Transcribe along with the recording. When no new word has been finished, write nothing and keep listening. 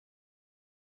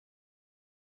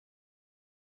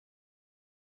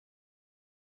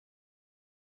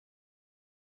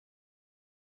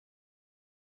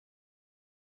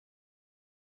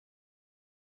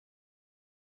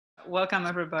Welcome,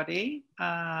 everybody.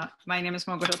 My name is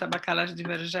Małgorzata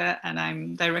Bakalarz-Diverge, and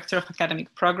I'm Director of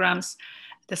Academic Programs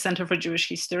at the Center for Jewish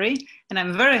History. And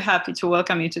I'm very happy to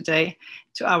welcome you today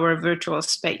to our virtual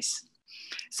space.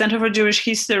 Center for Jewish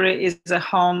History is a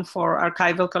home for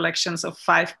archival collections of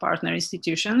 5 partner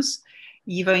institutions: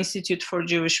 YIVO Institute for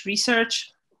Jewish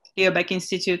Research, Leo Baeck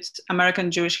Institute, American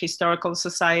Jewish Historical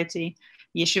Society,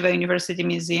 Yeshiva University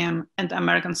Museum, and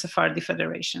American Sephardi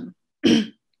Federation.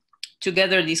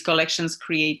 Together, these collections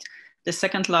create the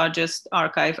second largest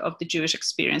archive of the Jewish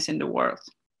experience in the world.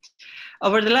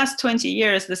 Over the last 20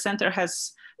 years, the center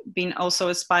has been also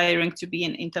aspiring to be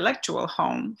an intellectual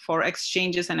home for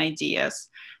exchanges and ideas,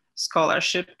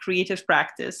 scholarship, creative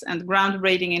practice, and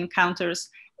groundbreaking encounters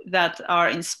that are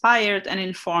inspired and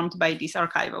informed by these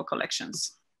archival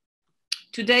collections.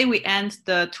 Today, we end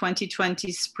the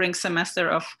 2020 spring semester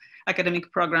of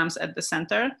academic programs at the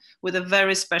center with a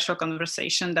very special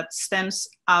conversation that stems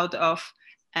out of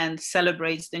and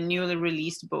celebrates the newly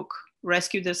released book,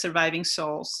 Rescue the Surviving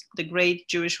Souls, the Great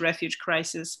Jewish Refugee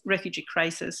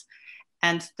Crisis,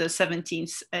 and the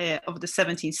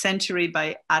 17th century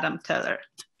by Adam Teller.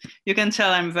 You can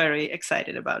tell I'm very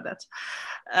excited about that.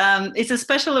 It's a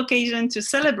special occasion to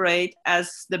celebrate,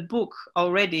 as the book,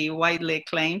 already widely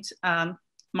acclaimed,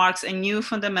 marks a new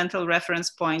fundamental reference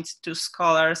point to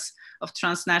scholars of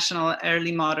transnational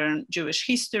early modern Jewish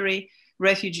history,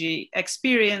 refugee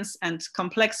experience, and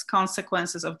complex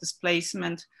consequences of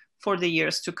displacement for the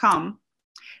years to come.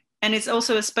 And it's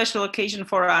also a special occasion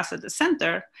for us at the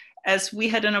center, as we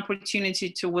had an opportunity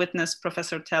to witness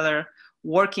Professor Teller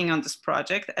working on this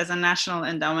project as a National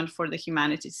Endowment for the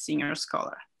Humanities Senior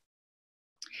Scholar.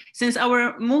 Since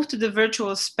our move to the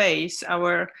virtual space,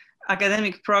 our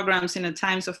academic programs in the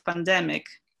times of pandemic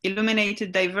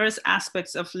illuminated diverse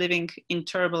aspects of living in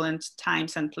turbulent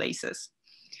times and places,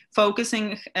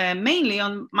 focusing mainly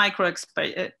on micro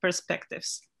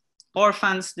perspectives: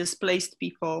 orphans, displaced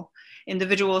people,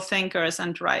 individual thinkers,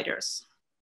 and writers.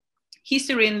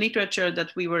 History and literature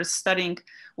that we were studying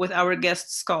with our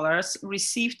guest scholars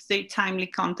received their timely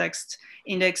context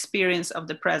in the experience of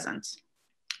the present.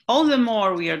 All the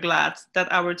more we are glad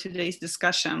that our today's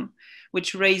discussion,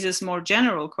 which raises more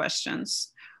general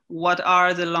questions: what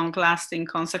are the long-lasting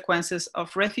consequences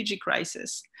of refugee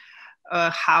crisis?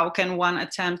 How can one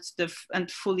attempt and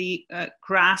fully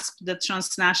grasp the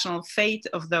transnational fate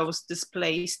of those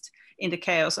displaced in the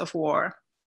chaos of war?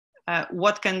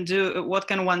 What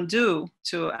can one do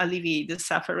to alleviate the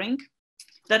suffering?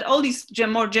 That all these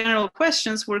more general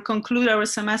questions will conclude our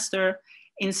semester,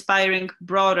 inspiring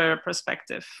broader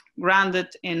perspective, grounded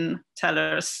in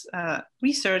Teller's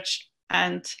research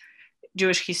and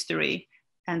Jewish history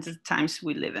and the times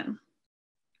we live in.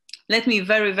 Let me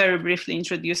very, very briefly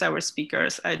introduce our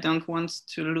speakers. I don't want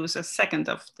to lose a second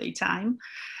of their time.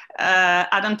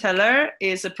 Adam Teller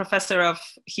is a professor of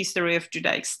history of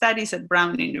Judaic studies at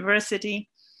Brown University.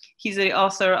 He's the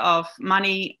author of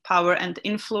Money, Power, and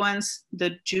Influence: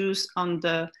 The Jews on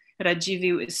the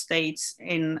Radziwiłł Estates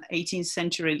in 18th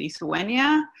century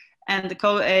Lithuania, and the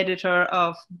co-editor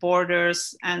of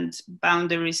Borders and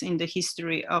Boundaries in the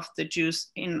History of the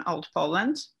Jews in Old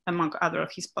Poland, among other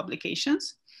of his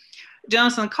publications.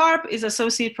 Jonathan Karp is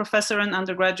Associate Professor and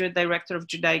Undergraduate Director of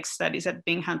Judaic Studies at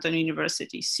Binghamton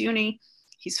University, SUNY.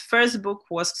 His first book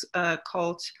was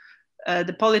called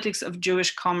The Politics of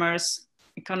Jewish Commerce,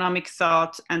 Economic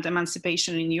Thought, and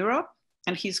Emancipation in Europe.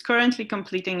 And he's currently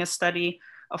completing a study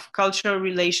of cultural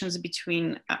relations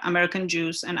between American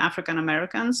Jews and African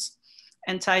Americans,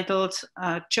 entitled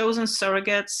Chosen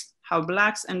Surrogates: How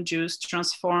Blacks and Jews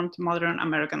Transformed Modern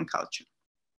American Culture.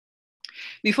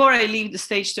 Before I leave the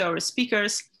stage to our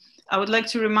speakers, I would like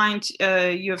to remind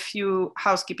you a few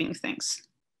housekeeping things.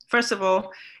 First of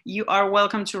all, you are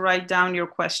welcome to write down your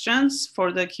questions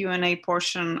for the Q&A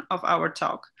portion of our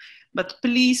talk, but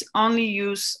please only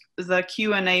use the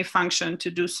Q&A function to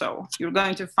do so. You're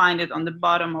going to find it on the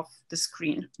bottom of the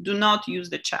screen. Do not use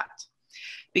the chat,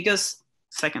 because,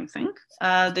 second thing,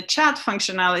 the chat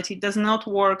functionality does not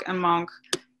work among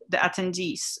the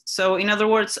attendees. So in other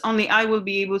words, only I will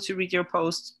be able to read your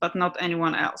post, but not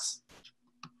anyone else.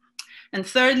 And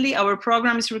thirdly, our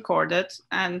program is recorded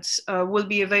and will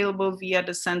be available via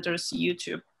the center's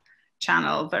YouTube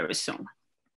channel very soon.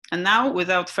 And now,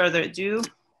 without further ado,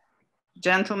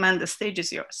 gentlemen, the stage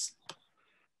is yours.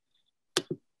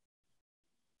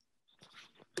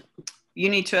 You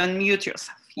need to unmute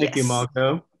yourself. Thank you,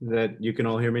 Marco. That you can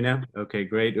all hear me now? Okay,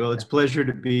 great. Well, it's a pleasure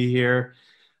to be here.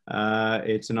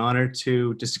 It's an honor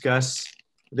to discuss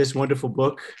this wonderful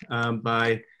book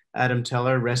by Adam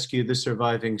Teller, Rescue the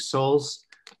Surviving Souls.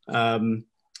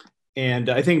 And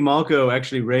I think Malko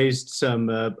actually raised some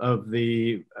of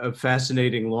the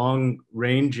fascinating,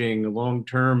 long-ranging,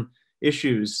 long-term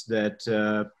issues that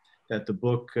that the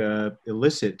book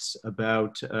elicits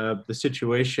about the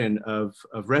situation of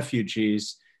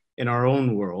refugees in our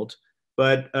own world.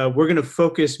 But we're going to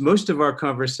focus most of our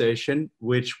conversation,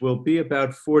 which will be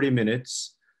about 40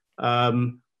 minutes,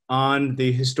 on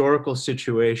the historical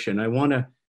situation. I want to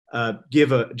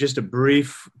give just a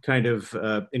brief kind of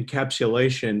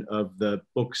encapsulation of the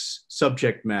book's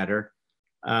subject matter,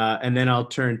 and then I'll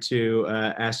turn to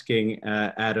asking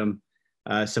Adam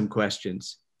some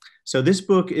questions. So this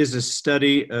book is a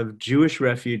study of Jewish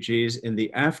refugees in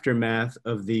the aftermath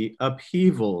of the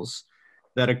upheavals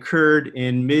that occurred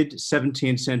in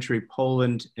mid-17th century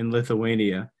Poland and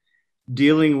Lithuania,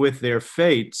 dealing with their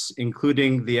fates,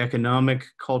 including the economic,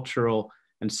 cultural,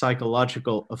 and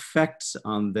psychological effects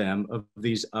on them of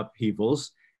these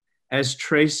upheavals, as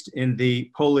traced in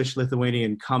the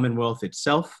Polish-Lithuanian Commonwealth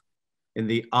itself, in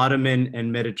the Ottoman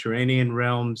and Mediterranean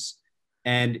realms,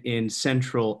 and in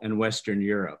Central and Western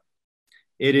Europe.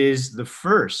 It is the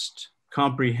first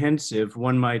comprehensive,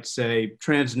 one might say,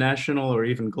 transnational or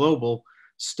even global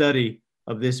study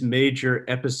of this major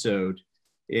episode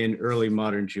in early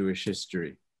modern Jewish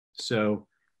history. So,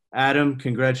 Adam,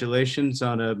 congratulations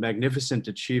on a magnificent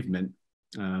achievement,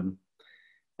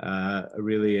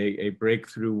 really a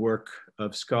breakthrough work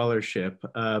of scholarship.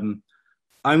 I'm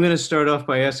going to start off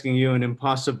by asking you an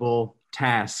impossible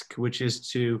task, which is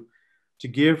to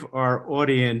give our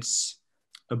audience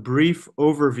a brief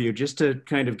overview, just to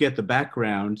kind of get the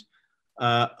background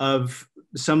of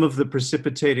some of the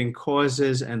precipitating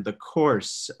causes and the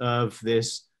course of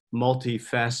this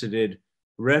multifaceted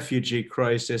refugee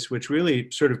crisis, which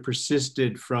really sort of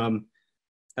persisted from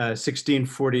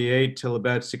 1648 till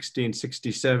about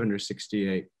 1667 or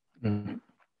 68. Mm.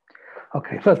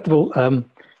 Okay, first of all,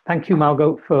 thank you,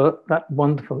 Margot, for that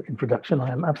wonderful introduction. I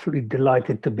am absolutely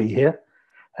delighted to be here,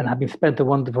 and having spent a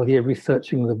wonderful year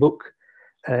researching the book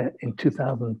in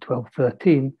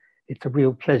 2012-13, it's a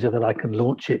real pleasure that I can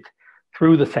launch it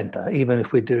through the centre, even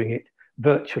if we're doing it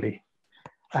virtually.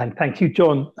 And thank you,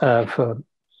 John, for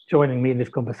joining me in this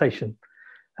conversation.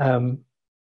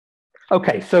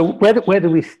 Okay, so where do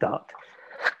we start?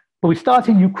 Well, we start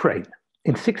in Ukraine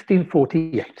in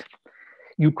 1648.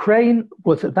 Ukraine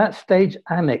was at that stage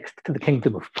annexed to the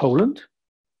Kingdom of Poland,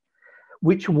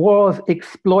 which was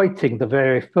exploiting the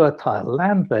very fertile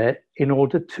land there in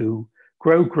order to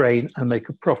grow grain and make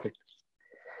a profit.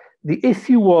 The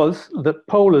issue was that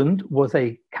Poland was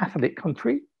a Catholic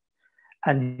country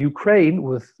and Ukraine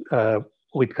was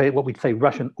what we'd say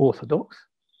Russian Orthodox,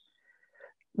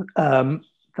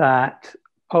 that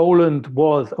Poland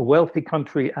was a wealthy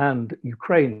country and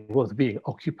Ukraine was being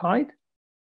occupied.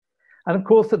 And of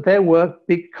course that there were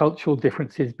big cultural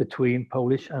differences between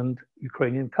Polish and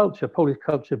Ukrainian culture, Polish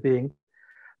culture being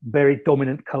very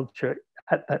dominant culture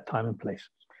at that time and place.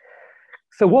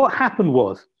 So what happened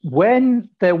was, when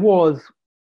there was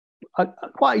a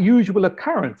quite usual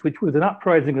occurrence, which was an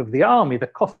uprising of the army, the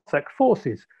Cossack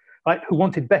forces, right, who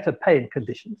wanted better pay and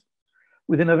conditions,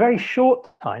 within a very short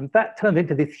time, that turned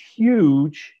into this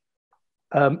huge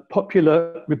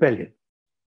popular rebellion.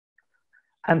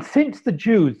 And since the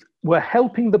Jews were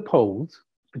helping the Poles,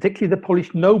 particularly the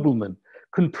Polish noblemen,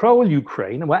 control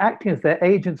Ukraine and were acting as their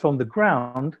agents on the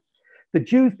ground, the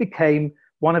Jews became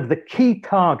one of the key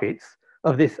targets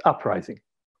of this uprising.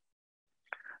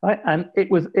 Right? And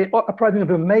it was an uprising of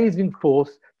amazing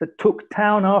force that took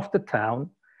town after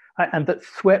town, right, and that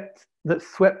swept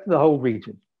the whole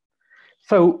region.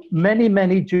 So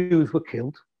many Jews were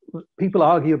killed. People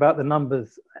argue about the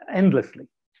numbers endlessly.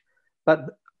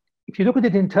 But if you look at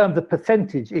it in terms of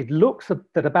percentage, it looks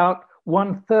that about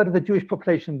 1/3 of the Jewish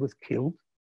population was killed.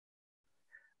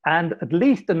 And at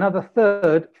least another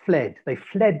third fled. They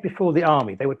fled before the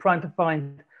army. They were trying to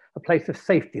find a place of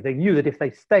safety. They knew that if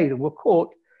they stayed and were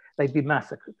caught, they'd be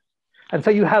massacred. And so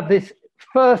you have this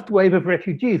first wave of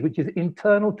refugees, which is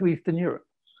internal to Eastern Europe.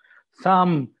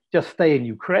 Some just stay in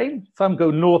Ukraine, some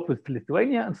go northwards to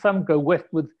Lithuania, and some go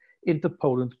westwards into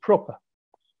Poland proper.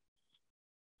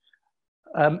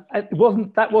 That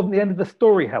wasn't the end of the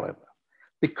story, however,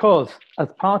 because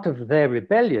as part of their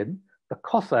rebellion, the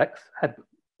Cossacks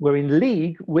were in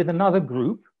league with another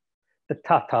group, the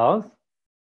Tatars,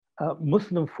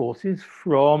 Muslim forces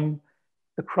from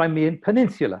the Crimean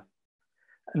Peninsula.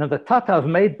 And the Tatars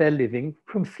made their living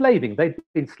from slaving. They'd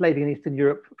been slaving in Eastern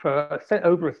Europe for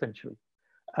over a century.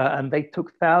 And they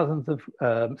took thousands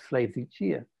of slaves each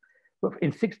year. But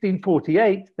in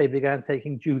 1648, they began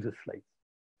taking Jews as slaves.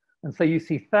 And so you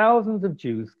see thousands of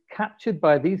Jews captured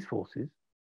by these forces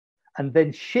and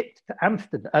then shipped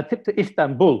to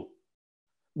Istanbul,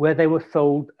 where they were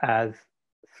sold as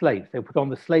slaves. They were put on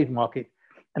the slave market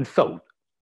and sold.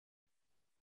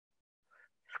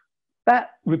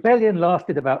 That rebellion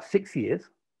lasted about 6 years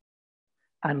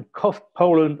and cost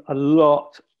Poland a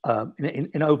lot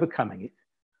in overcoming it.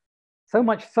 So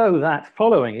much so that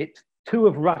following it, two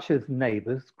of Russia's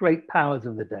neighbors, great powers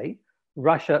of the day,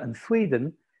 Russia and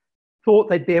Sweden, thought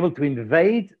they'd be able to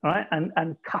invade, right,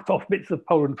 and cut off bits of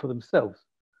Poland for themselves.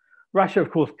 Russia, of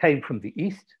course, came from the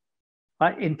east,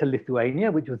 right, into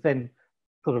Lithuania, which was then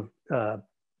sort of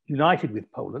united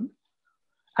with Poland.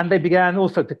 And they began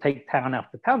also to take town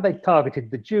after town. They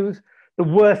targeted the Jews, the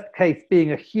worst case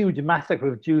being a huge massacre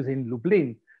of Jews in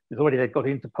Lublin, because already they'd got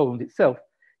into Poland itself,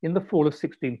 in the fall of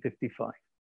 1655.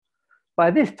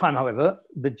 By this time, however,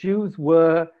 the Jews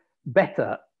were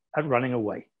better at running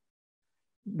away.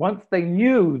 Once they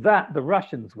knew that the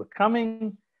Russians were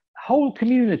coming, whole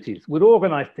communities would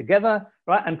organize together,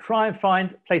 right, and try and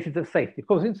find places of safety. Of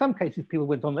course, in some cases, people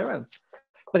went on their own.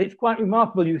 But it's quite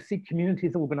remarkable you see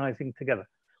communities organizing together.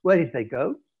 Where did they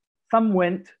go? Some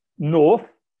went north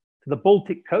to the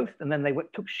Baltic coast, and then they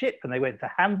took ship and they went to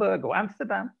Hamburg or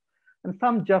Amsterdam. And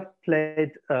some just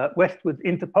fled westwards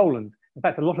into Poland. In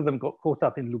fact, a lot of them got caught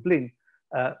up in Lublin.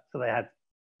 So they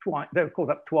were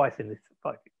caught up twice in this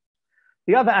fighting.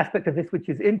 The other aspect of this, which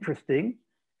is interesting,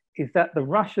 is that the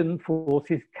Russian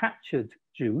forces captured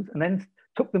Jews and then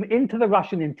took them into the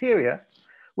Russian interior,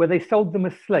 where they sold them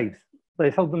as slaves. They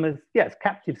sold them as, yes,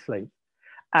 captive slaves.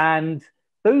 And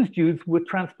those Jews were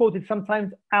transported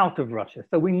sometimes out of Russia.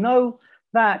 So we know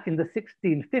that in the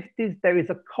 1650s, there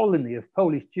is a colony of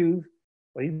Polish Jews,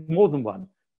 or even more than one,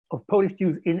 of Polish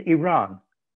Jews in Iran,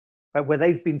 right, where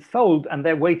they've been sold and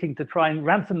they're waiting to try and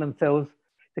ransom themselves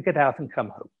to get out and come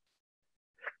home.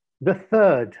 The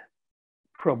third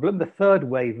problem, the third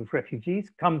wave of refugees,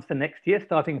 comes the next year,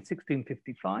 starting in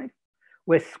 1655,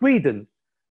 where Sweden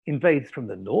invades from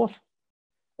the north,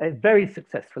 very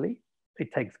successfully.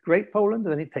 It takes Great Poland,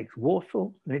 and then it takes Warsaw,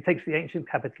 and then it takes the ancient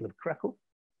capital of Krakow.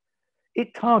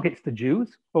 It targets the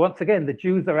Jews, but once again, the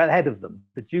Jews are ahead of them.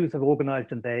 The Jews have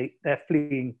organized and they're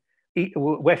fleeing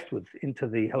westwards into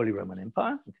the Holy Roman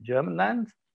Empire, into German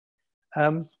lands.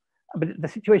 But the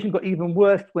situation got even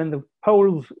worse when the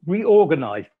Poles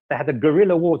reorganized. They had a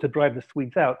guerrilla war to drive the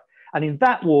Swedes out. And in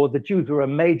that war, the Jews were a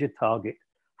major target.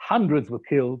 Hundreds were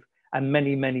killed and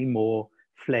many, many more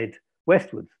fled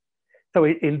westwards. So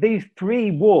in these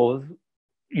three wars,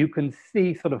 you can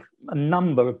see sort of a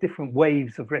number of different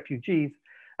waves of refugees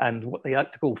and what they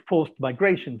like to call forced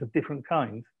migrations of different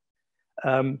kinds.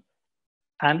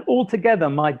 And altogether,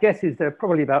 my guess is there are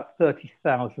probably about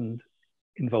 30,000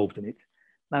 involved in it.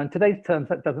 Now, in today's terms,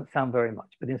 that doesn't sound very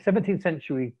much, but in 17th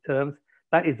century terms,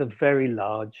 that is a very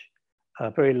large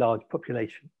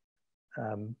population.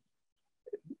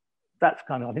 That's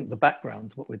kind of, I think, the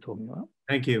background to what we're talking about.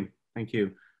 Thank you. Thank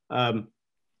you.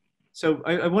 So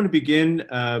I want to begin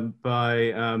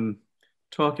by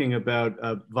talking about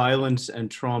violence and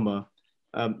trauma.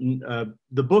 The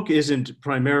book isn't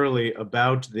primarily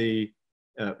about the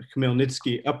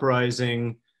Khmelnytsky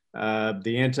uprising,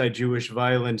 the anti-Jewish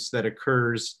violence that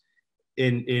occurs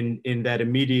in that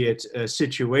immediate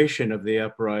situation of the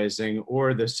uprising,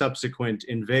 or the subsequent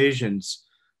invasions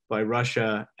by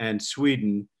Russia and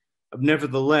Sweden.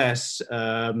 Nevertheless,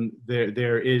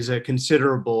 there is a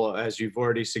considerable, as you've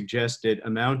already suggested,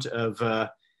 amount of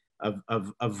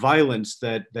violence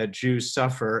that Jews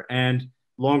suffer and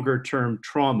longer-term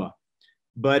trauma.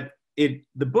 But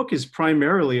the book is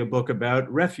primarily a book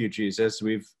about refugees, as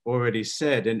we've already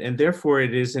said, and therefore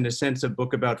it is, in a sense, a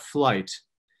book about flight.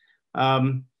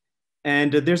 And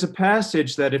there's a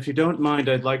passage that, if you don't mind,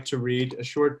 I'd like to read, a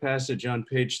short passage on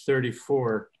page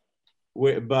 34,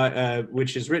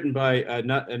 which is written by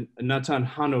Nathan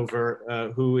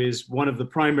Hanover, who is one of the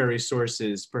primary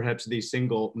sources, perhaps the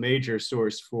single major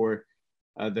source for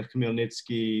the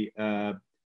Khmelnytsky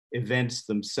events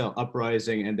themselves,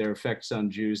 uprising and their effects on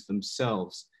Jews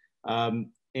themselves. And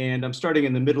I'm starting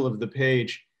in the middle of the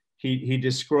page. He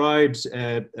describes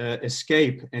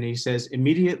escape, and he says,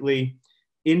 immediately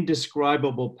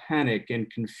indescribable panic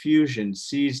and confusion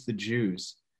seized the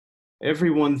Jews.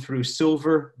 Everyone threw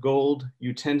silver, gold,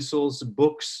 utensils,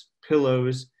 books,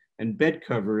 pillows, and bed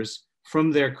covers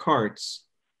from their carts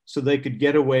so they could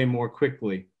get away more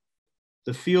quickly.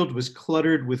 The field was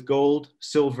cluttered with gold,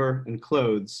 silver, and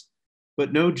clothes,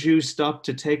 but no Jew stopped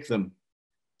to take them.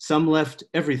 Some left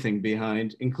everything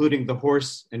behind, including the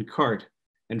horse and cart,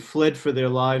 and fled for their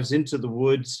lives into the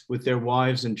woods with their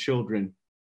wives and children.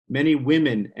 Many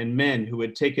women and men who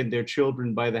had taken their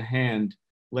children by the hand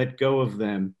let go of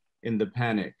them in the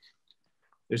panic.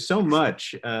 there's so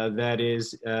much that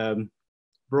is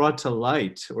brought to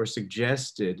light or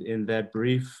suggested in that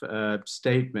brief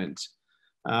statement.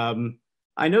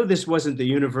 I know this wasn't the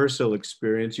universal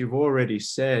experience. You've already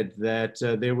said that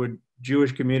there were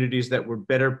Jewish communities that were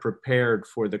better prepared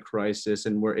for the crisis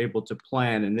and were able to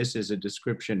plan, and this is a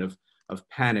description of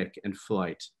panic and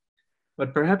flight.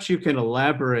 But perhaps you can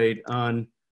elaborate on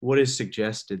what is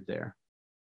suggested there.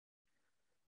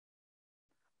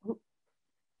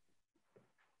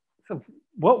 So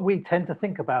what we tend to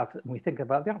think about when we think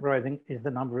about the uprising is the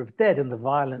number of dead and the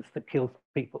violence that kills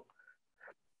people.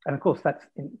 And of course, that's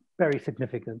a very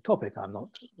significant topic. I'm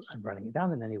running it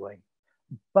down in any way.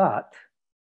 But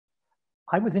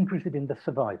I was interested in the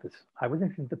survivors. I was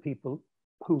interested in the people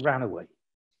who ran away.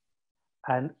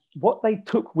 And what they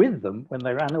took with them when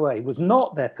they ran away was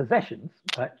not their possessions,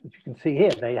 right? Which you can see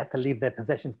here. They had to leave their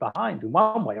possessions behind in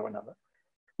one way or another.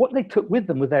 What they took with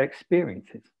them were their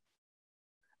experiences.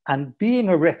 And being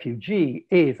a refugee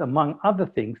is, among other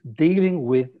things, dealing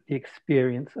with the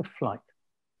experience of flight,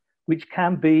 which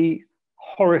can be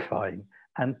horrifying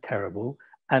and terrible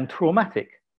and traumatic.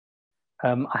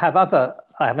 I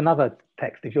have another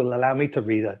text, if you'll allow me to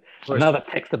read another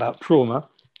text about trauma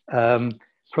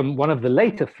from one of the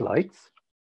later flights.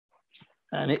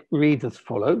 And it reads as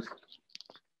follows.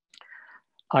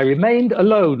 I remained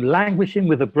alone, languishing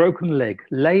with a broken leg,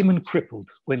 lame and crippled,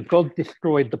 when God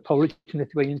destroyed the Polish and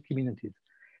Lithuanian communities.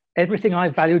 Everything I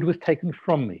valued was taken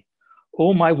from me.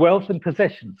 All my wealth and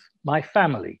possessions, my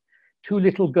family, 2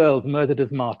 little girls murdered as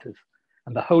martyrs,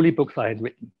 and the holy books I had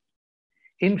written.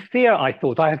 In fear, I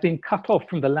thought, I have been cut off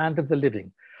from the land of the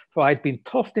living, for I had been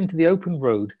tossed into the open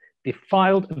road,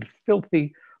 defiled and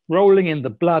filthy, rolling in the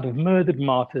blood of murdered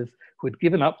martyrs who had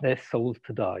given up their souls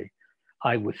to die.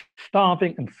 I was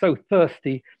starving and so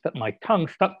thirsty that my tongue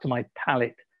stuck to my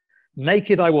palate.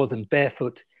 Naked I was and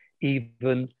barefoot,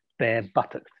 even bare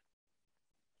buttocks.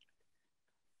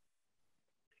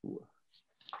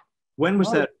 When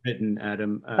was that written,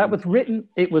 Adam? That was written,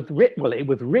 it was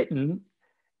written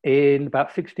in about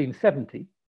 1670,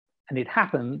 and it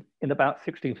happened in about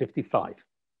 1655.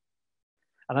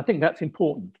 And I think that's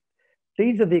important.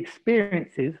 These are the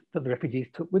experiences that the refugees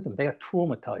took with them. They are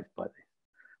traumatized by this.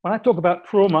 When I talk about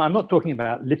trauma, I'm not talking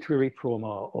about literary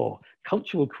trauma or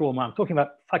cultural trauma. I'm talking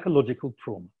about psychological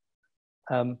trauma.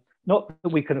 Not that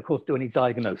we can, of course, do any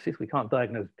diagnosis. We can't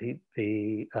diagnose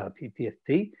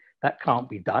PTSD. That can't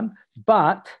be done.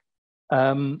 But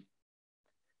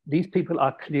these people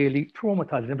are clearly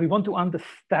traumatized. And if we want to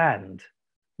understand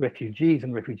refugees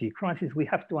and refugee crises, we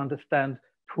have to understand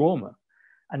trauma.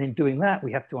 And in doing that,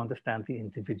 we have to understand the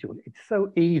individual. It's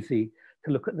so easy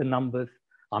to look at the numbers.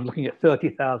 I'm looking at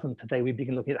 30,000 today. We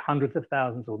begin looking at hundreds of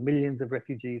thousands or millions of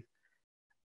refugees.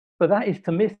 But that is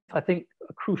to miss, I think,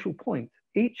 a crucial point.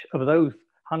 Each of those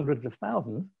hundreds of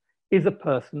thousands is a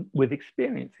person with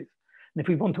experiences. And if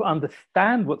we want to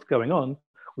understand what's going on,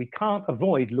 we can't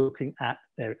avoid looking at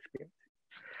their experiences.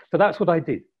 So that's what I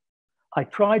did. I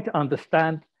tried to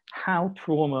understand how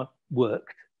trauma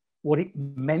worked, what it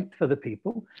meant for the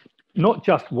people, not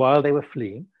just while they were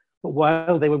fleeing, but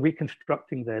while they were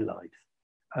reconstructing their lives.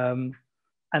 And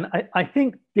I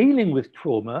think dealing with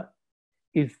trauma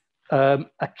is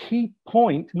a key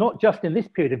point, not just in this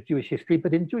period of Jewish history,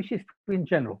 but in Jewish history in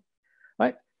general,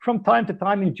 right? From time to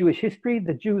time in Jewish history,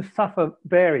 the Jews suffer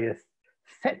various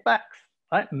setbacks,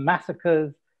 right?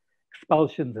 Massacres,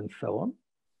 expulsions, and so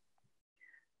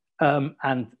on.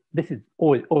 And this is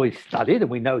always studied, and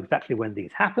we know exactly when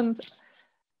these happened.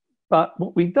 But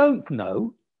what we don't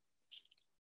know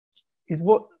is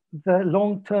what the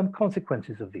long-term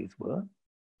consequences of these were.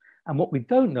 And what we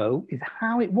don't know is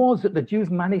how it was that the Jews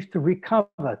managed to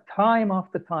recover time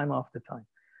after time after time.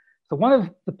 So one of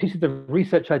the pieces of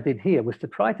research I did here was to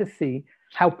try to see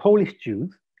how Polish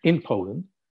Jews in Poland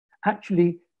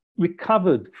actually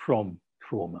recovered from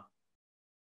trauma.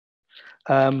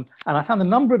 And I found a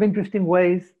number of interesting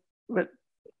ways that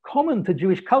common to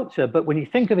Jewish culture, but when you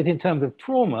think of it in terms of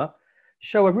trauma,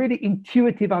 show a really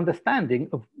intuitive understanding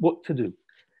of what to do.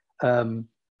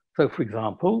 So for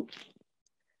example,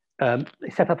 they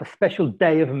set up a special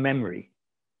day of memory,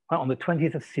 right, on the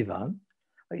 20th of Sivan.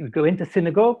 You would go into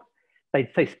synagogue,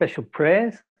 they'd say special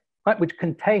prayers, right, which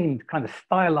contained kind of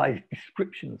stylized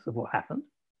descriptions of what happened.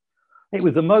 It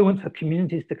was a moment for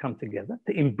communities to come together,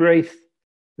 to embrace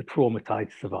the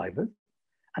traumatized survivors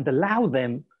and allow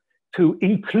them to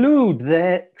include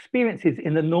their experiences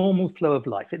in the normal flow of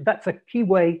life. That's a key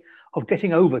way of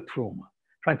getting over trauma,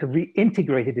 trying to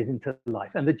reintegrate it into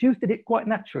life. And the Jews did it quite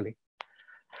naturally.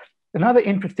 Another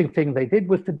interesting thing they did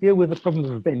was to deal with the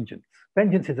problem of vengeance.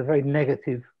 Vengeance is a very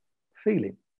negative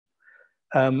feeling.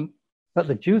 But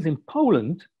the Jews in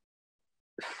Poland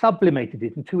sublimated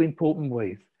it in two important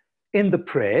ways. In the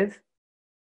prayers,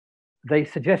 they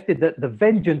suggested that the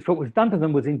vengeance for what was done to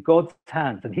them was in God's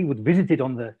hands, and he would visit it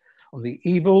on the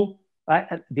evil, right,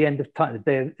 at the end of time,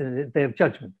 the day of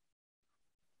judgment.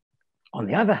 On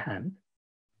the other hand,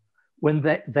 when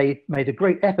they made a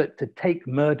great effort to take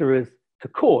murderers to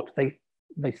court, they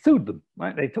sued them,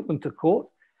 right? They took them to court.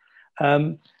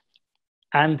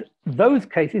 And those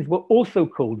cases were also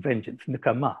called vengeance,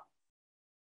 nikama.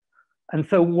 And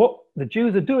so what the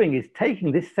Jews are doing is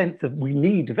taking this sense of we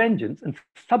need vengeance and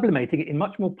sublimating it in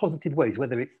much more positive ways,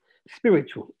 whether it's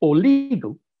spiritual or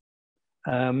legal.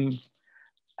 And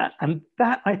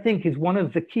that, I think, is one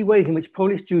of the key ways in which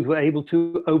Polish Jews were able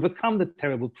to overcome the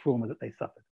terrible trauma that they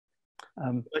suffered.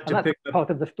 And that's part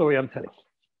of the story I'm telling.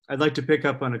 I'd like to pick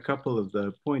up on a couple of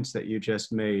the points that you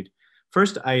just made.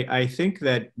 First, I think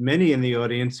that many in the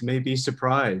audience may be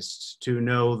surprised to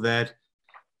know that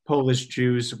Polish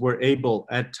Jews were able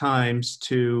at times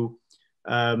to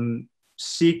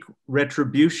seek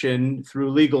retribution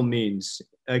through legal means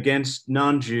against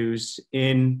non-Jews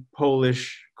in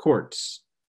Polish courts.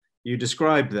 You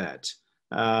described that.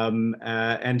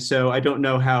 And so I don't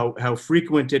know how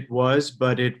frequent it was,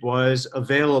 but it was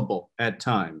available at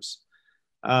times.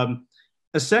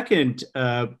 A second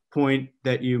point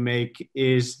that you make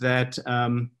is that,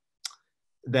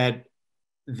 that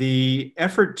the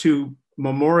effort to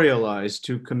memorialize,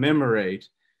 to commemorate,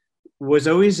 was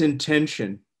always in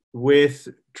tension with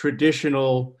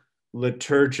traditional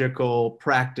liturgical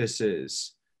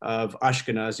practices of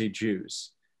Ashkenazi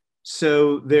Jews.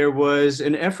 So there was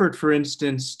an effort, for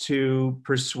instance, to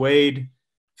persuade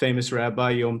famous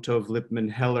Rabbi Yom Tov Lipman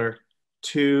Heller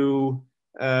to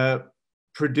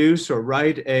produce or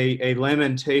write a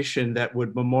lamentation that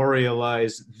would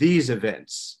memorialize these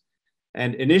events.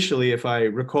 And initially, if I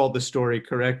recall the story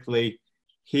correctly,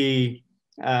 he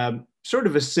sort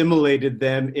of assimilated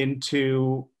them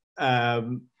into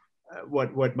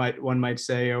what one might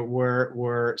say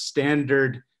were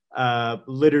standard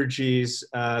liturgies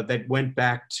that went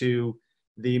back to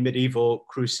the medieval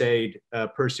crusade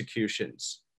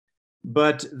persecutions.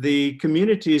 But the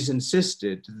communities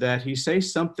insisted that he say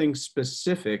something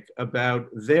specific about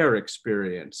their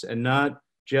experience and not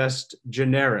just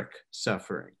generic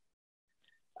suffering.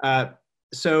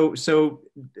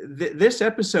 This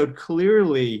episode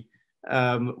clearly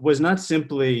was not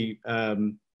simply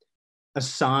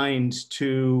assigned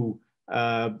to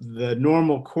the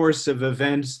normal course of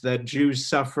events that Jews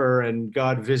suffer and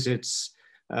God visits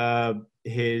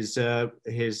his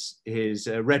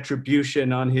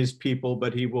retribution on his people,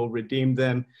 but he will redeem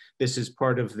them. This is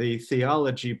part of the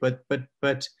theology, but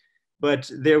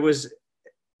there was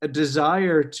a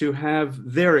desire to have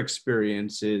their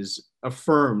experiences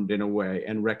affirmed in a way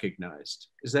and recognized.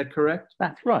 Is that correct?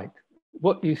 That's right.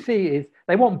 What you see is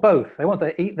they want both. They want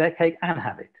to eat their cake and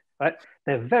have it, right?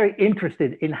 They're very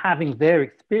interested in having their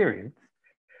experience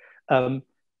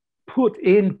put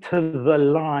into the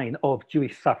line of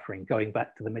Jewish suffering going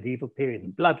back to the medieval period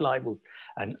and blood libels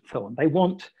and so on. They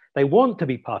want to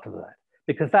be part of that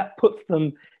because that puts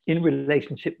them in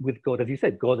relationship with God, as you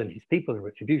said, God and his people, and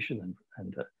retribution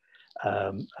and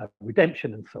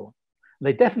redemption and so on.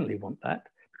 They definitely want that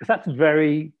because that's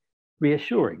very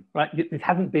reassuring, right? This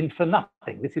hasn't been for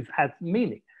nothing. This has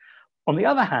meaning. On the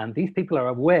other hand, these people are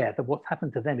aware that what's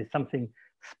happened to them is something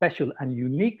special and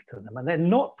unique to them, and they're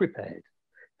not prepared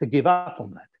to give up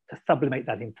on that, to sublimate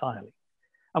that entirely.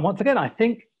 And once again, I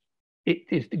think it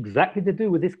is exactly to do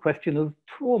with this question of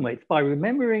trauma. It's by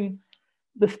remembering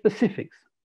the specifics,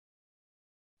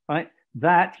 right,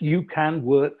 that you can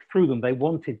work through them.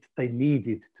 They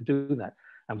needed to do that.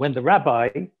 And when the rabbi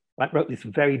wrote this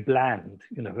very bland,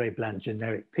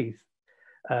 generic piece,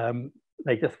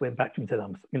 they just went back to him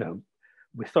and said,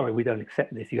 we're sorry, we don't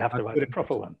accept this. You have to write a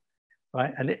proper one,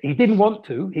 right? And he didn't want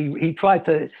to. He tried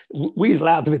to weasel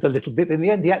out of it a little bit. In the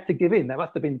end, he had to give in. There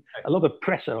must have been a lot of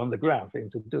pressure on the ground for him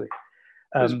to do it.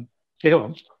 Go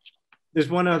on. There's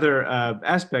one other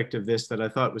aspect of this that I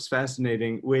thought was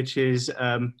fascinating, which is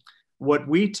what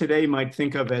we today might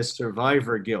think of as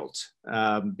survivor guilt.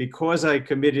 Because I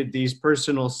committed these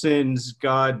personal sins,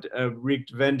 God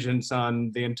wreaked vengeance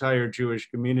on the entire Jewish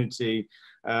community.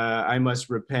 I must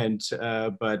repent,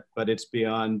 but it's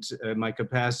beyond my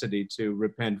capacity to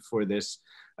repent for this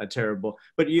terrible.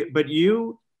 But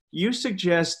you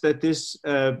suggest that this,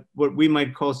 what we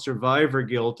might call survivor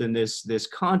guilt and this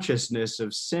consciousness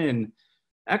of sin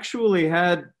actually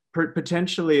had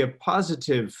potentially a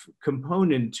positive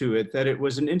component to it, that it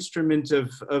was an instrument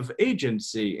of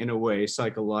agency in a way,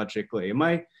 psychologically. Am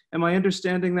I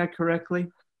understanding that correctly?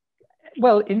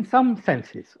 Well, in some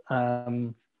senses,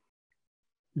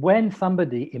 when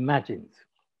somebody imagines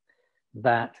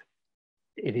that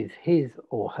it is his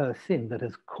or her sin that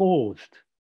has caused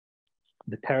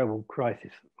the terrible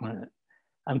crisis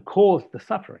and caused the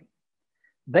suffering,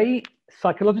 they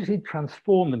psychologically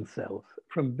transform themselves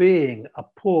from being a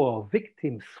poor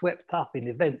victim swept up in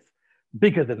events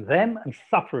bigger than them and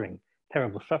suffering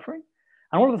terrible suffering,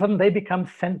 and all of a sudden they become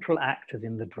central actors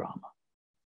in the drama,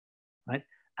 right?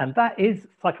 And that is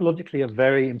psychologically a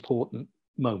very important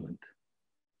moment,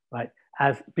 right?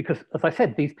 Because, as I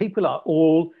said, these people are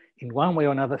all in one way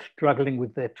or another struggling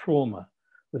with their trauma,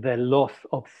 with their loss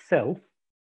of self.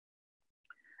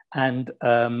 And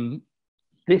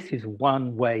this is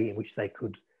one way in which they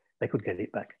could get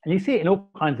it back. And you see it in all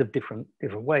kinds of different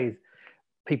ways.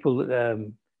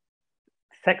 People,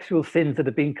 sexual sins that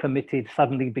have been committed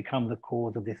suddenly become the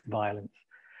cause of this violence.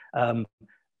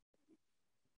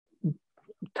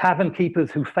 Tavern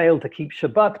keepers who fail to keep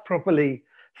Shabbat properly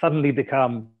suddenly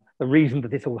become the reason that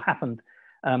this all happened.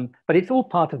 But it's all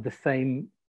part of the same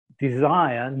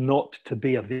desire not to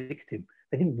be a victim.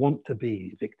 They didn't want to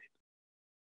be a victim.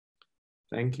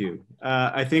 Thank you.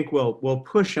 I think we'll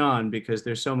push on because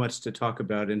there's so much to talk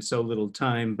about in so little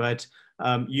time, but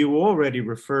you already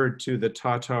referred to the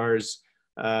Tatars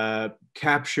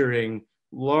capturing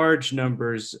large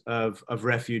numbers of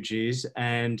refugees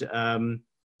and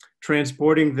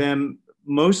transporting them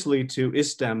mostly to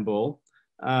Istanbul,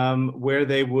 where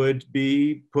they would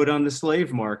be put on the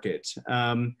slave market.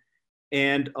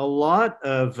 And a lot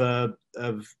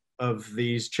of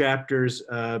these chapters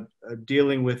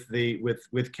dealing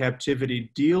with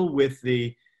captivity deal with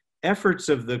the efforts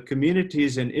of the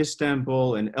communities in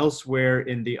Istanbul and elsewhere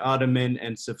in the Ottoman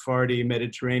and Sephardi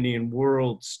Mediterranean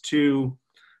worlds to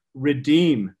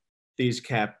redeem these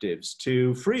captives,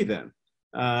 to free them,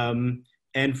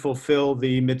 and fulfill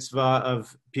the mitzvah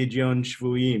of Pidyon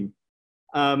Shvuim.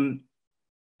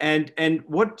 And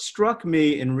what struck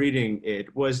me in reading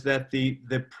it was that the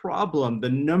problem, the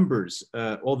numbers,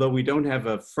 although we don't have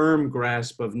a firm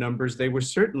grasp of numbers, they were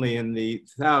certainly in the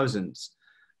thousands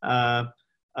of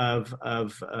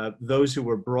those who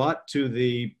were brought to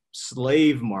the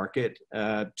slave market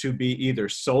to be either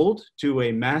sold to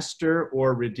a master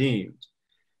or redeemed.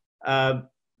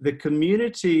 The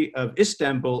community of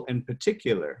Istanbul in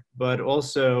particular, but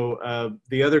also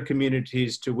the other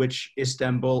communities to which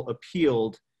Istanbul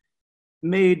appealed,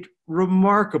 made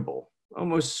remarkable,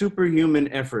 almost superhuman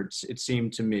efforts, it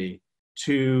seemed to me,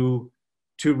 to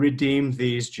redeem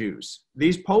these Jews,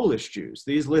 these Polish Jews,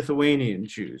 these Lithuanian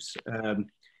Jews. So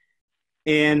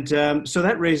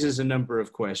that raises a number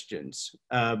of questions.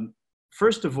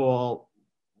 First of all,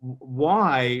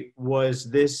 why was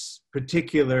this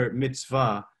particular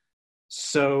mitzvah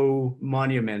so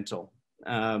monumental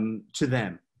to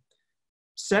them?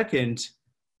 Second,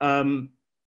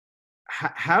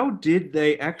 how did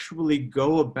they actually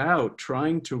go about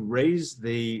trying to raise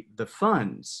the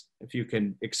funds, if you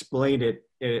can explain it,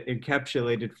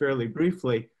 encapsulate it fairly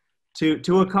briefly,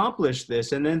 to accomplish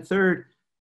this? And then third,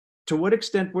 to what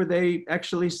extent were they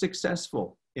actually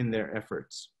successful in their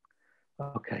efforts?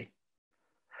 Okay.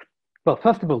 Well,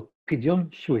 first of all, Pidyon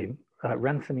Shvuim,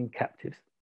 ransoming captives,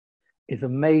 is a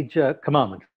major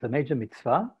commandment, a major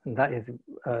mitzvah, and that is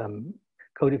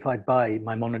codified by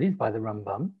Maimonides, by the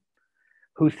Rambam,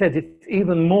 who says it's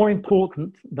even more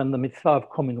important than the mitzvah of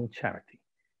communal charity.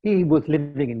 He was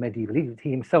living in medieval Egypt.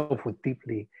 He himself was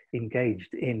deeply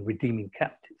engaged in redeeming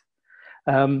captives.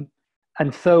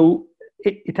 And so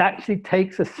it actually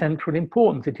takes a central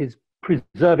importance. It is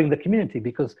preserving the community,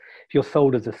 because if you're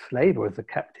sold as a slave or as a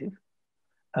captive,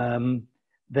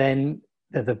 then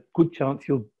there's a good chance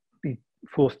you'll be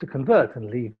forced to convert and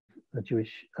leave the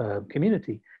Jewish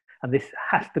community. And this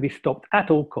has to be stopped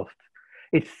at all costs.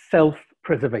 It's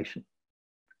self-preservation.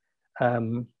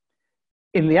 In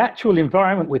the actual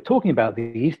environment we're talking about, the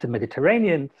Eastern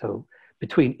Mediterranean, so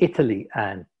between Italy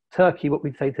and Turkey, what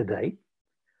we'd say today,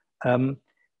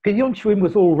 Pidyon Shvuim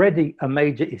was already a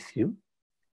major issue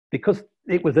because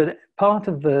it was a part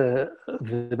of the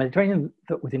Mediterranean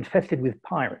that was infested with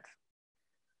pirates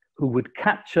who would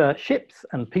capture ships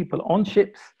and people on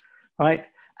ships, right,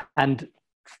 and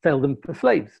sell them for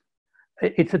slaves.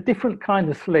 It's a different kind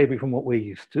of slavery from what we're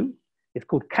used to. It's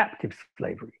called captive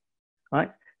slavery,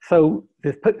 right? So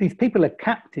these people are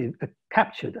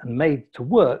captured and made to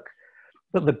work,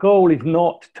 but the goal is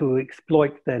not to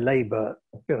exploit their labor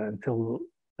until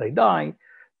they die,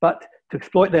 but to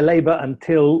exploit their labor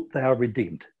until they are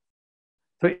redeemed.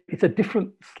 So it's a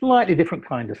slightly different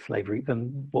kind of slavery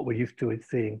than what we're used to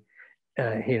seeing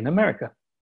here in America.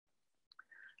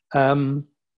 The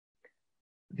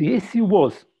issue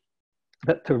was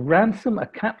that to ransom a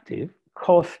captive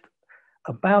cost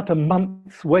about a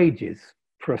month's wages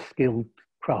for a skilled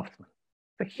craftsman.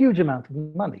 It's a huge amount of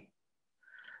money.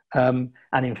 And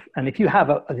if you have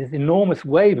this enormous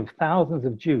wave of thousands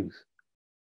of Jews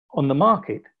on the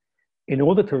market, in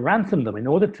order to ransom them, in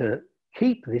order to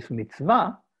keep this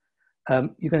mitzvah,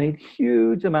 you're going to need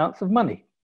huge amounts of money.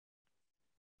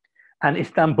 And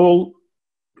Istanbul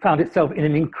found itself in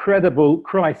an incredible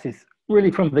crisis,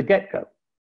 really from the get-go,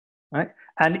 right?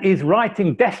 And is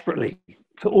writing desperately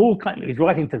to all kinds. He's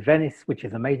writing to Venice, which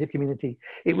is a major community.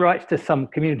 It writes to some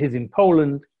communities in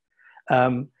Poland.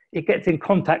 It gets in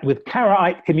contact with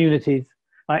Karaite communities,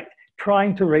 right,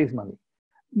 trying to raise money.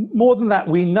 More than that,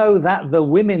 we know that the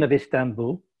women of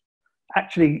Istanbul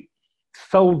actually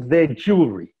sold their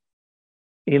jewelry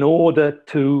in order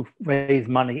to raise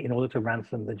money, in order to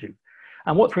ransom the Jews.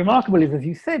 And what's remarkable is, as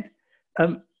you said,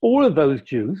 all of those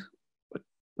Jews,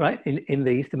 right, in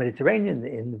the Eastern Mediterranean,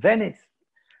 in Venice,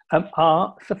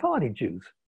 are Sephardi Jews.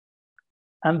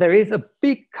 And there is a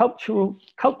big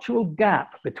cultural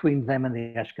gap between them and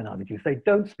the Ashkenazi Jews. They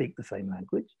don't speak the same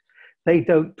language. They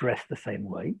don't dress the same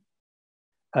way.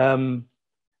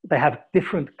 They have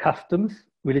different customs,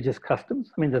 religious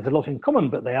customs. I mean, there's a lot in common,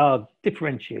 but they are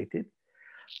differentiated.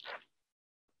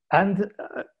 And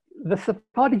the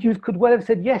Sephardi Jews could well have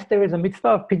said, yes, there is a mitzvah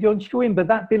of pidyon shurim, but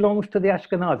that belongs to the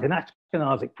Ashkenazi, an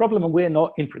Ashkenazic problem, and we're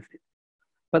not interested.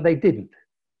 But they didn't.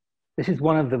 This is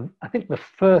one of the, I think, the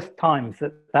first times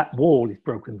that that wall is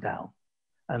broken down.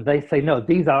 And they say, no,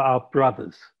 these are our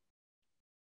brothers,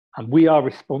 and we are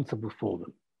responsible for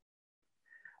them.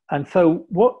 And so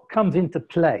what comes into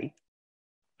play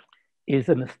is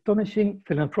an astonishing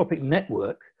philanthropic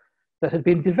network that had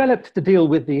been developed to deal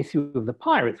with the issue of the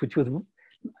pirates, which was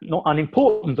not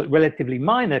unimportant, but relatively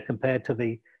minor compared to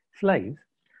the slaves,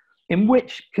 in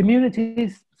which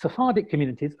communities, Sephardic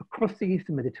communities across the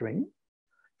Eastern Mediterranean,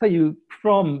 so you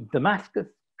from Damascus,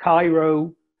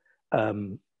 Cairo,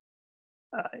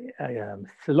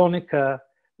 Salonika,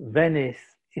 Venice,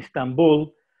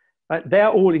 Istanbul, right, they're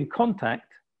all in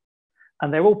contact,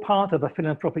 and they're all part of a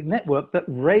philanthropic network that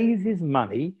raises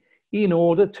money in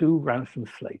order to ransom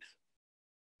slaves,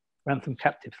 ransom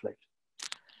captive slaves.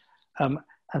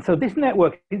 And so this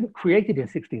network isn't created in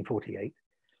 1648,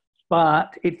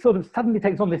 but it sort of suddenly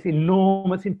takes on this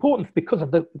enormous importance because of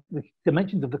the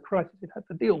dimensions of the crisis it had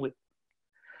to deal with.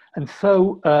 And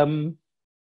so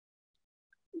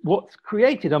what's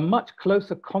created a much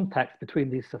closer contact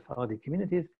between these Sephardi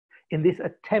communities in this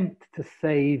attempt to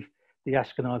save the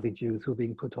Ashkenazi Jews who are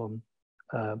being put on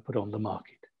the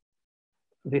market.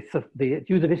 The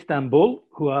Jews of Istanbul,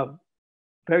 who are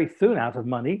very soon out of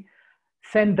money,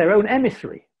 send their own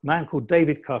emissary, a man called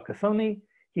David Carcassonne.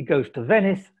 He goes to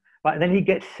Venice, right, and then he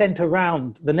gets sent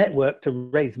around the network to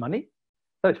raise money.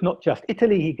 So it's not just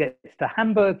Italy, he gets to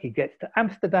Hamburg, he gets to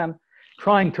Amsterdam,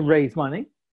 trying to raise money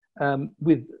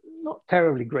with not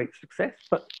terribly great success,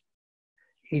 but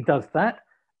he does that.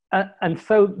 And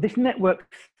so this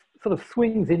network sort of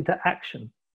swings into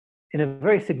action in a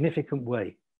very significant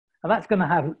way. And that's going to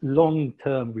have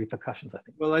long-term repercussions, I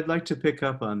think. Well, I'd like to pick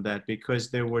up on that because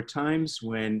there were times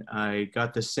when I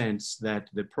got the sense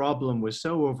that the problem was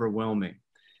so overwhelming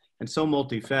and so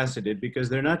multifaceted because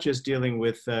they're not just dealing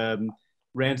with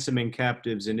ransoming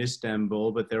captives in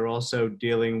Istanbul, but they're also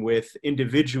dealing with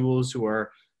individuals who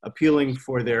are appealing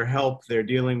for their help. They're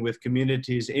dealing with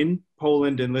communities in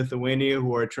Poland and Lithuania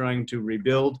who are trying to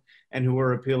rebuild and who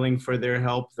are appealing for their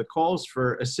help. The calls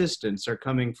for assistance are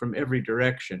coming from every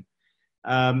direction.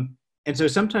 And so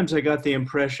sometimes I got the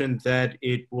impression that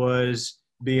it was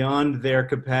beyond their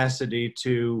capacity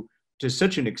to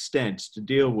such an extent to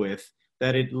deal with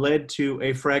that it led to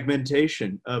a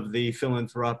fragmentation of the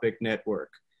philanthropic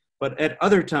network. But at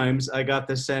other times, I got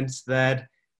the sense that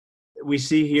we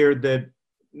see here that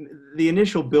the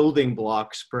initial building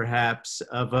blocks, perhaps,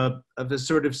 of a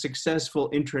sort of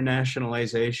successful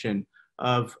internationalization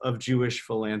of Jewish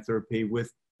philanthropy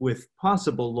with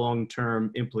possible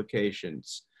long-term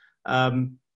implications.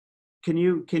 Can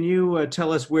you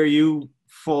tell us where you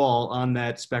fall on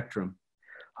that spectrum?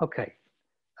 Okay.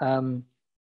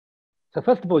 So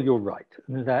first of all, you're right.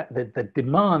 That the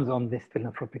demands on this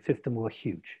philanthropic system were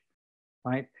huge,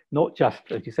 right? Not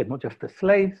just, as you said, not just the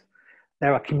slaves.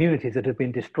 There are communities that have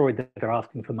been destroyed that are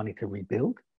asking for money to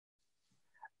rebuild.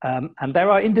 And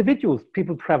there are individuals,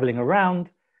 people traveling around,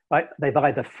 right? They've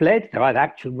either fled, they're either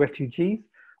actual refugees,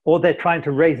 or they're trying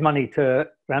to raise money to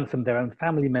ransom their own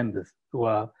family members who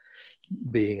are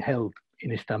being held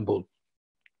in Istanbul.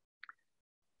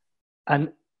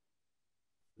 And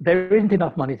there isn't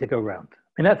enough money to go around.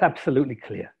 And that's absolutely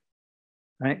clear,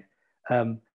 right?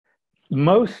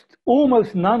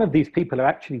 almost none of these people are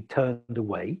actually turned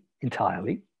away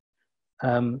entirely.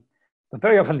 But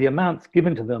very often the amounts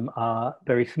given to them are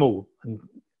very small and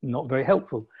not very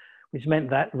helpful, which meant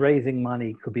that raising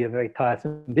money could be a very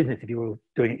tiresome business if you were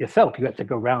doing it yourself. You had to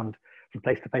go around from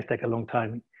place to place, take a long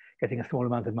time, getting a small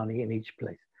amount of money in each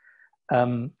place.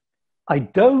 I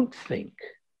don't think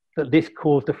that this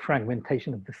caused a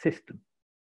fragmentation of the system.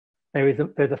 There's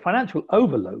a financial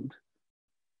overload,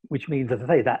 which means, as I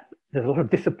say, that there's a lot of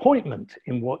disappointment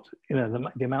in what,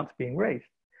 the amounts being raised.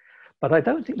 But I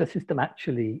don't think the system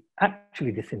actually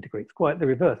disintegrates. Quite the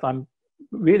reverse. I'm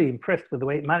really impressed with the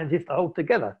way it manages to hold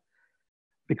together,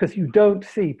 because you don't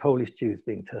see Polish Jews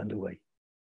being turned away.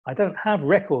 I don't have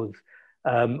records.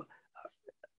 No,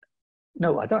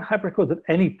 I don't have records of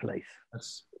any place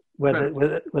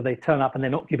where they turn up and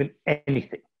they're not given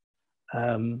anything.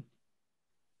 The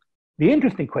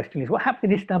interesting question is what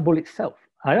happened in Istanbul itself.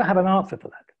 I don't have an answer for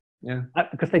that. Yeah.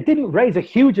 Because they didn't raise a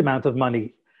huge amount of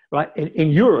money, right, in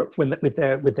Europe with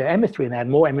their emissary, and they had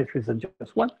more emissaries than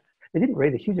just one. They didn't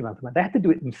raise a huge amount of money. They had to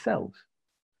do it themselves.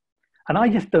 And I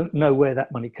just don't know where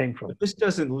that money came from. But this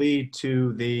doesn't lead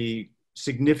to the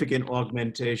significant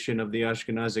augmentation of the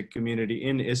Ashkenazic community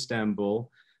in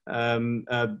Istanbul,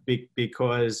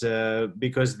 because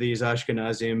these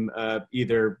Ashkenazim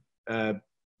either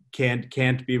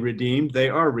can't be redeemed, they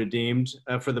are redeemed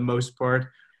for the most part,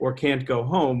 or can't go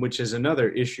home, which is another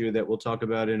issue that we'll talk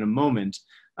about in a moment.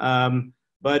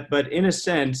 But in a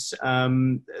sense,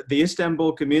 the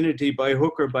Istanbul community, by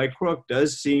hook or by crook,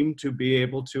 does seem to be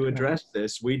able to address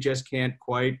this. We just can't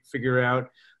quite figure out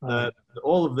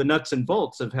all of the nuts and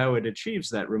bolts of how it achieves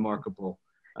that remarkable.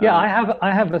 Yeah,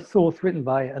 I have a source written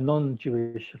by a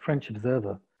non-Jewish French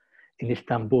observer in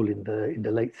Istanbul in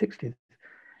the late 60s.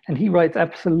 And he writes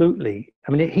absolutely,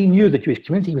 I mean, he knew the Jewish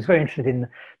community. He was very interested in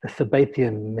the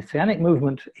Sabbatean Messianic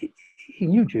movement. He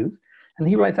knew Jews. And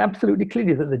he writes absolutely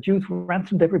clearly that the Jews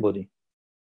ransomed everybody.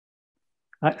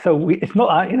 So it's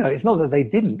not that they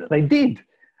didn't. They did.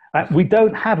 We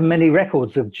don't have many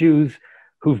records of Jews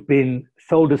who've been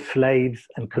sold as slaves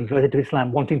and converted to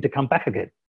Islam wanting to come back again,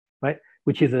 right?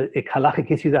 Which is a halakhic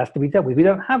issue that has to be dealt with. We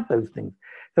don't have those things.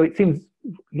 So it seems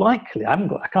likely, I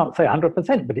can't say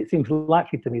 100%, but it seems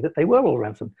likely to me that they were all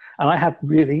ransomed. And I have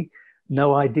really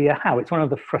no idea how. It's one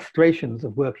of the frustrations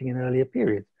of working in earlier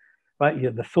periods, right?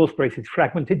 The source base is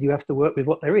fragmented. You have to work with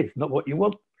what there is, not what you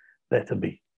want there to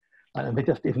be. And there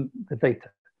just isn't the data.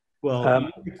 Well, I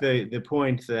think the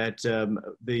point that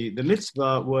the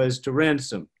mitzvah was to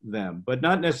ransom them, but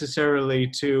not necessarily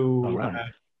to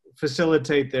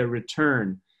facilitate their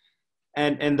return.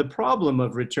 And the problem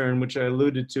of return, which I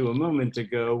alluded to a moment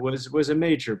ago, was a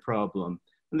major problem.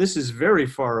 And this is very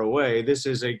far away. This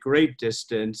is a great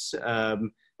distance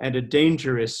and a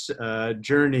dangerous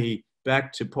journey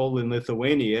back to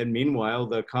Poland-Lithuania. And meanwhile,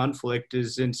 the conflict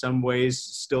is in some ways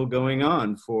still going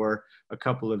on for a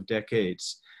couple of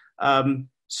decades.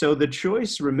 So the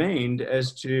choice remained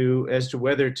as to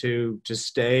whether to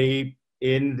stay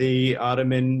in the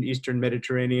Ottoman Eastern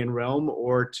Mediterranean realm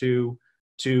or to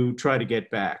try to get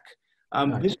back.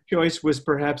 This choice was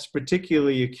perhaps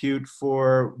particularly acute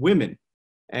for women.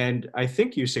 And I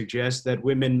think you suggest that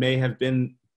women may have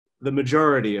been the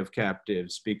majority of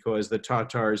captives because the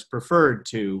Tatars preferred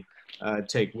to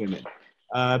take women.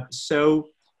 So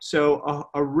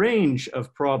a range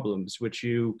of problems which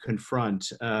you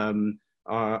confront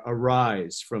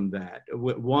arise from that.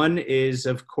 One is,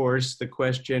 of course, the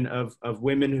question of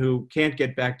women who can't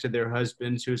get back to their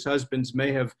husbands, whose husbands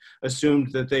may have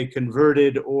assumed that they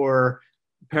converted or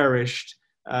perished,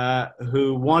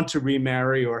 who want to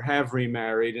remarry or have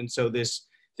remarried. And so this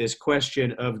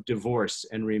question of divorce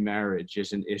and remarriage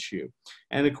is an issue.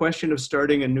 And the question of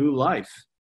starting a new life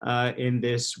in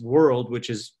this world, which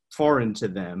is foreign to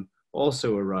them,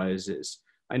 also arises.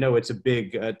 I know it's a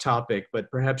big topic, but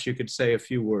perhaps you could say a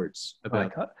few words about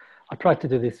it. I'll try to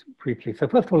do this briefly. So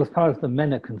first of all, as far as the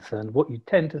men are concerned, what you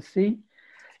tend to see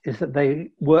is that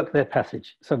they work their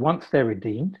passage. So once they're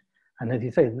redeemed, and as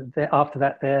you say, after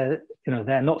that, they're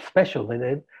not special.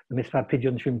 The Mitzvah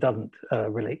Pidyon Shum doesn't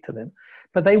relate to them.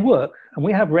 But they work, and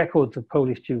we have records of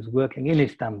Polish Jews working in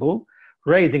Istanbul,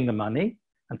 raising the money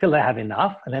until they have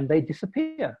enough, and then they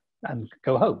disappear and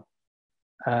go home.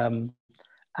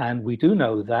 And we do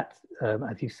know that,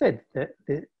 as you said,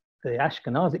 the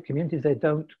Ashkenazic communities, they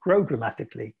don't grow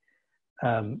dramatically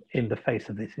in the face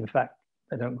of this. In fact,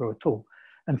 they don't grow at all.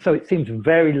 And so it seems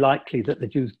very likely that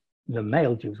the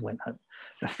male Jews went home.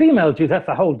 The female Jews, that's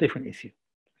a whole different issue.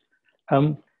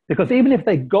 Because even if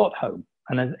they got home,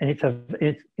 and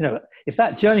if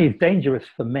that journey is dangerous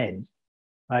for men,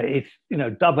 it's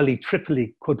doubly,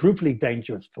 triply, quadruply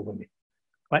dangerous for women.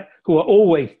 right, who are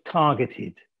always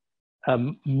targeted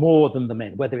more than the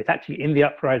men, whether it's actually in the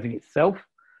uprising itself,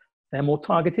 they're more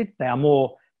targeted, they are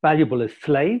more valuable as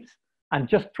slaves, and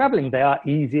just traveling, they are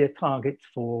easier targets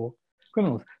for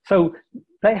criminals. So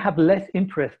they have less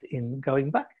interest in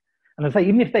going back. And I say,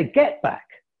 even if they get back,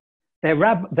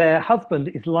 their husband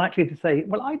is likely to say,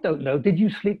 well, I don't know, did you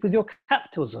sleep with your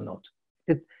captors or not?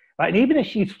 Right? And even if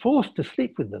she's forced to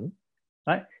sleep with them,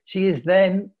 right, she is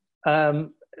then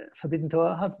forbidden to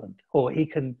her husband, or he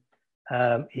can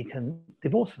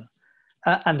divorce her.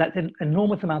 And that's an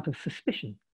enormous amount of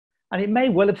suspicion. And it may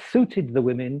well have suited the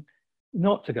women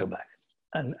not to go back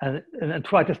and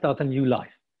try to start a new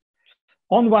life.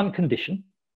 On one condition,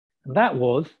 and that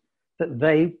was that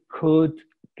they could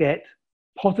get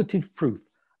positive proof,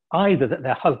 either that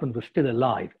their husband was still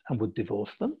alive and would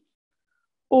divorce them,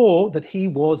 or that he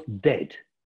was dead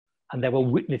and there were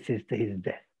witnesses to his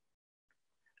death.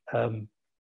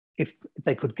 If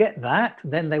they could get that,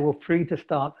 then they were free to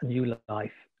start a new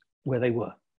life where they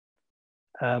were.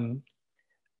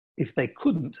 If they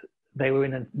couldn't, they were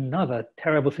in another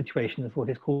terrible situation as what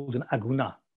is called an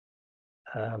aguna,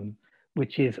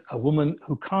 which is a woman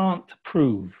who can't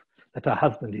prove that her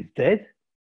husband is dead,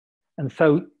 and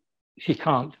so she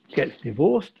can't get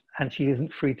divorced, and she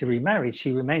isn't free to remarry.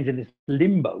 She remains in this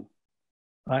limbo,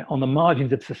 right, on the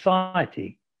margins of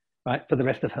society, right, for the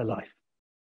rest of her life.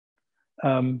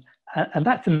 And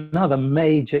that's another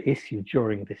major issue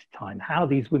during this time, how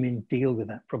these women deal with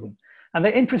that problem. And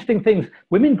they're interesting things.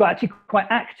 Women got actually quite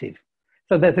active.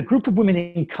 So there's a group of women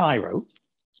in Cairo,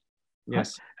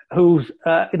 yes, who's,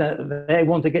 they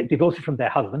want to get divorced from their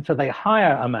husband. So they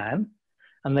hire a man,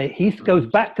 and he goes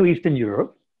back to Eastern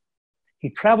Europe. He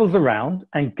travels around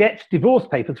and gets divorce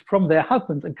papers from their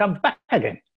husbands and comes back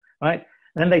again, right?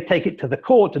 And then they take it to the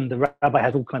court, and the rabbi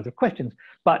has all kinds of questions.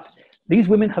 But these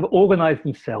women have organized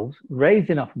themselves, raised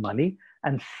enough money,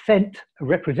 and sent a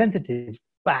representative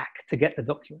back to get the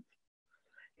documents.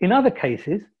 In other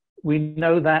cases, we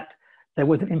know that there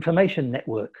was an information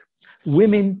network.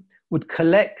 Women would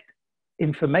collect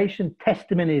information,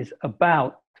 testimonies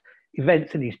about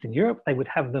events in Eastern Europe. They would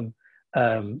have them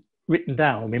written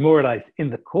down, memorialized in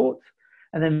the courts.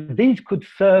 And then these could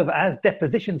serve as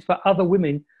depositions for other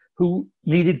women who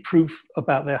needed proof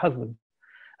about their husbands.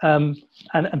 And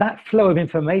that flow of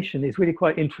information is really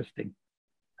quite interesting.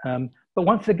 But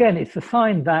once again, it's a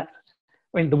sign that,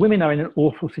 I mean, the women are in an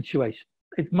awful situation.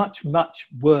 It's much, much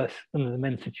worse than the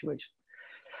men's situation.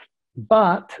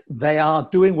 But they are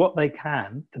doing what they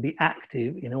can to be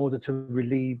active in order to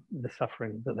relieve the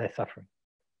suffering that they're suffering.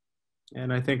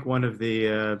 And I think one of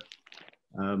the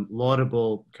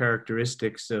laudable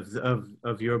characteristics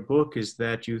of your book is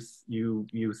that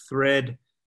you thread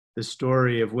the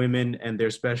story of women and their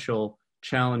special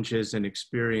challenges and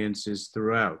experiences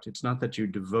throughout. It's not that you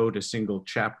devote a single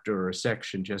chapter or a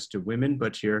section just to women,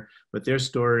 but their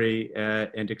story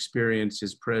and experience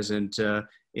is present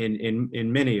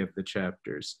in many of the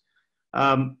chapters.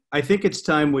 I think it's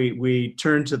time we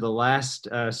turn to the last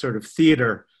sort of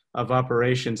theater of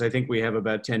operations. I think we have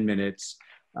about 10 minutes.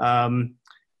 The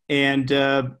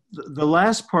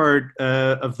last part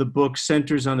of the book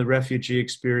centers on the refugee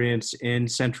experience in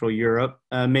Central Europe,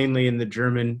 mainly in the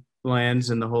German lands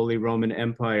and the Holy Roman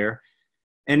Empire.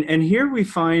 And here we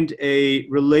find a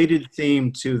related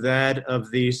theme to that of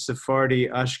the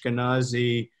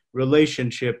Sephardi-Ashkenazi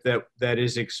relationship that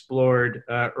is explored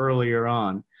earlier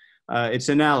on. It's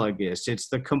analogous. It's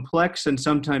the complex and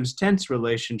sometimes tense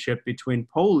relationship between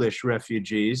Polish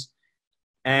refugees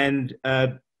and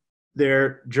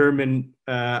their German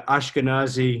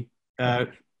Ashkenazi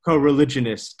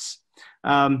co-religionists.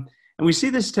 And we see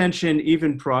this tension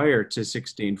even prior to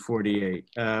 1648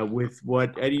 with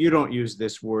what, you don't use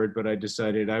this word, but I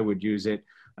decided I would use it.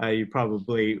 You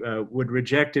probably would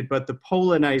reject it, but the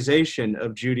Polonization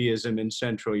of Judaism in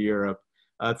Central Europe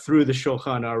through the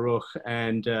Shulchan Aruch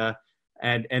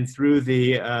and through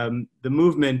the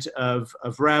movement of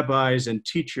rabbis and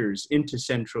teachers into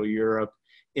Central Europe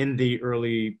in the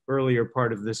earlier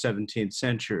part of the 17th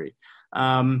century.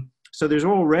 So there's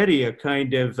already a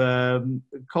kind of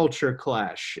culture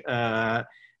clash.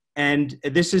 And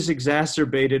this is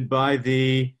exacerbated by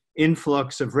the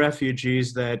influx of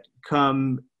refugees that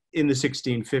come in the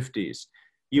 1650s.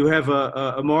 You have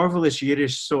a marvelous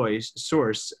Yiddish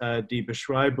source, Die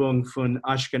Beschreibung von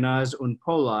Ashkenaz und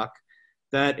Polak,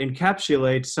 that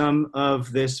encapsulates some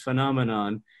of this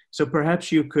phenomenon. So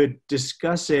perhaps you could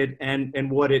discuss it and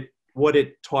what it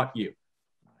taught you.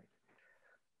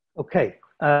 Okay.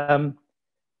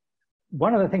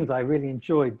 One of the things I really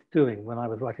enjoyed doing when I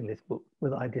was writing this book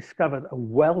was I discovered a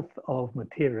wealth of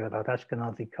material about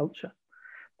Ashkenazi culture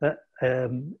that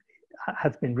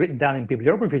has been written down in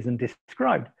bibliographies and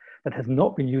described that has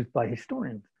not been used by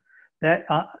historians. There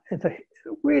is a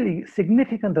really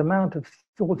significant amount of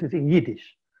sources in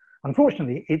Yiddish.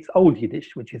 Unfortunately, it's Old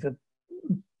Yiddish, which is a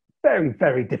very,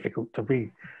 very difficult to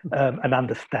read and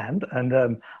understand.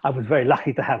 And I was very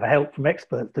lucky to have help from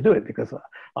experts to do it because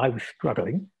I was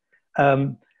struggling.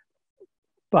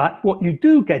 But what you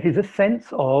do get is a sense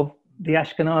of the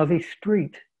Ashkenazi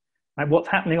street, right? What's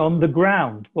happening on the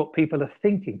ground, what people are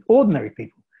thinking, ordinary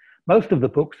people. Most of the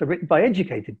books are written by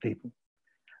educated people.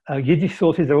 Yiddish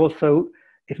sources are also,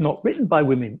 if not written by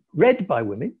women, read by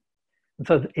women. And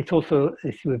so it's also an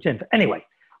issue of gender. Anyway,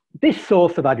 this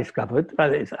source that I discovered,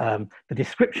 is, the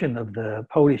description of the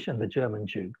Polish and the German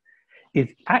Jew, is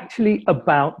actually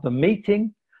about the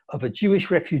meeting of a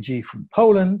Jewish refugee from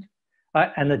Poland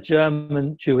and a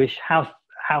German Jewish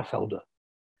householder,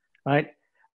 right?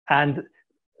 And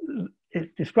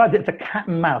it's described as a cat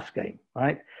and mouse game,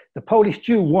 right? The Polish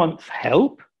Jew wants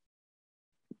help,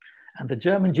 and the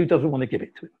German Jew doesn't want to give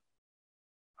it to him,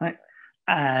 right?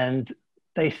 And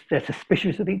they're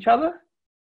suspicious of each other,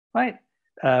 right?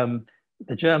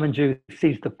 The German Jew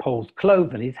sees the Pole's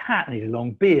clothes and his hat and his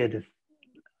long beard as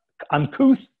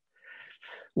uncouth,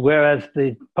 whereas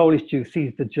the Polish Jew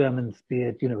sees the German's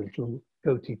beard, you know, his little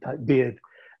goatee type beard,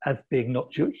 as being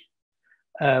not Jewish.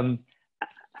 And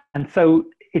so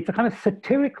it's a kind of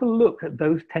satirical look at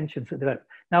those tensions that develop.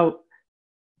 Now,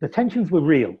 the tensions were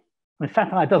real. I mean,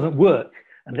 satire doesn't work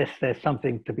unless there's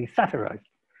something to be satirized.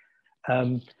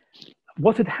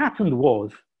 What had happened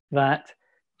was that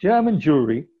German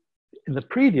Jewry in the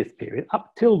previous period,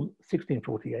 up till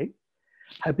 1648,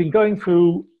 had been going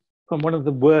through one of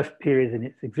the worst periods in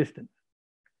its existence.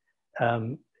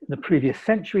 In the previous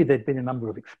century, there'd been a number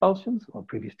of expulsions, or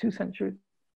previous 2 centuries.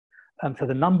 So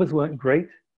the numbers weren't great.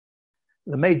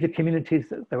 The major communities,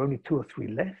 there were only 2 or 3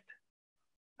 left.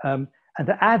 And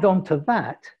to add on to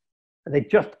that, they'd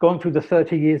just gone through the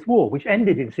 30 Years' War, which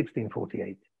ended in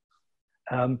 1648.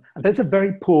 And that's a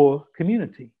very poor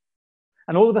community.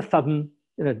 And all of a sudden,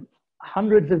 you know,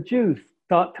 hundreds of Jews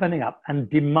start turning up and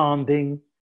demanding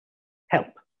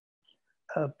help.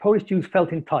 Polish Jews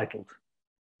felt entitled.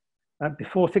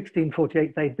 Before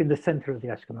 1648, they'd been the center of the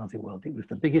Ashkenazi world. It was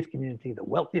the biggest community, the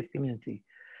wealthiest community.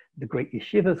 The great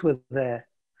yeshivas were there.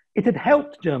 It had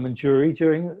helped German Jewry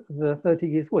during the 30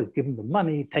 Years' War. It'd given them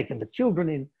money, taken the children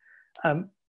in.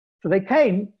 So they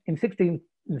came in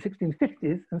the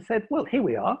 1650s and said, well, here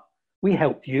we are. We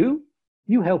helped you,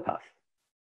 you help us.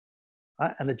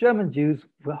 And the German Jews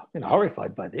were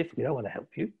horrified by this. We don't want to help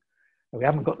you. We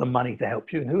haven't got the money to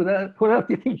help you. And who else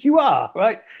do you think you are,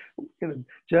 right? You know,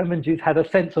 German Jews had a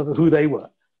sense of who they were.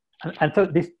 And so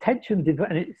this tension,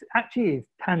 and it actually is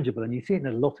tangible, and you see it in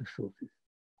a lot of sources.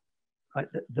 Right?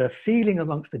 The feeling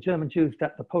amongst the German Jews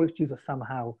that the Polish Jews are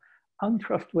somehow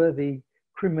untrustworthy,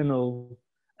 criminal,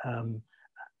 and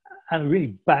a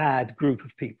really bad group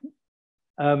of people.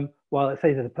 While I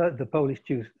say that the Polish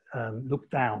Jews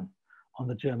look down on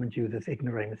the German Jews as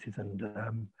ignoramuses and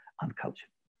uncultured.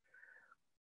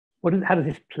 How does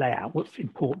this play out? What's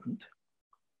important?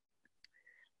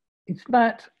 It's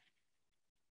that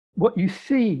what you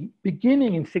see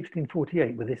beginning in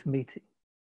 1648 with this meeting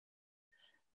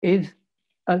is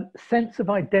a sense of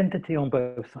identity on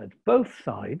both sides. Both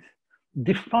sides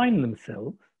define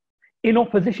themselves in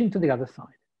opposition to the other side.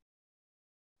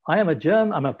 I'm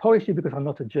a Polish Jew because I'm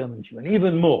not a German Jew. And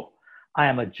even more, I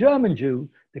am a German Jew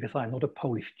because I'm not a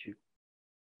Polish Jew,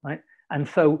 right? And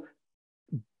so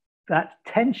that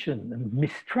tension and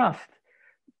mistrust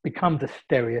becomes a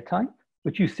stereotype,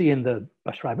 which you see in the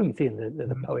Beschreibung, you see in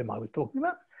the poem I was talking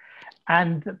about,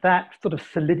 and that sort of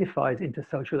solidifies into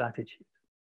social attitudes.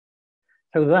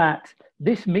 So that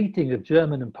this meeting of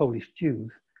German and Polish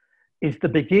Jews is the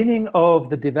beginning of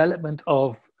the development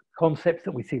of concepts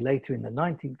that we see later in the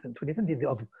 19th and 20th century,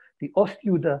 of the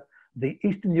Ostjude, the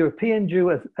Eastern European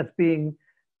Jew as being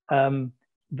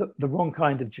the wrong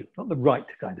kind of Jew, not the right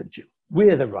kind of Jew.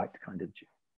 We're the right kind of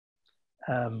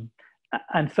Jew.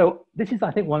 And so this is,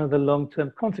 I think, one of the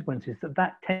long-term consequences,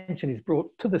 that tension is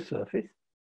brought to the surface,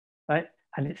 right?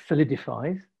 And it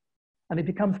solidifies, and it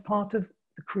becomes part of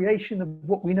the creation of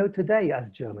what we know today as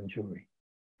German Jewry.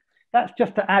 That's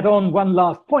just to add on one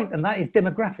last point, and that is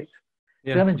demographics.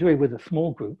 Yeah. German Jewry was a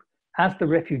small group. As the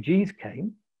refugees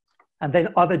came, and then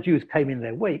other Jews came in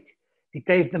their wake, it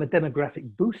gave them a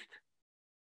demographic boost.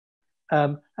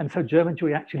 And so German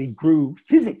Jewry actually grew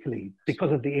physically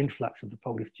because of the influx of the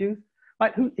Polish Jews,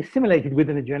 right, who assimilated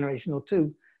within a generation or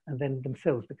two, and then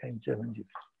themselves became German Jews.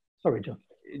 Sorry, John.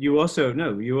 you also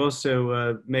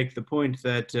make the point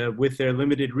that with their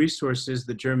limited resources,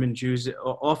 the German Jews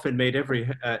often made every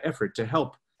effort to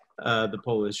help the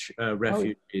Polish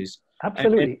refugees.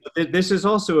 Absolutely. And this is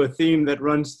also a theme that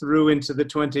runs through into the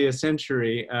 20th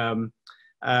century,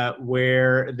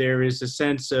 where there is a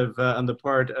sense of, on the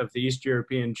part of the East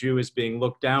European Jew, as being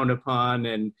looked down upon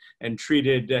and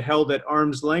treated, held at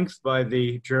arm's length by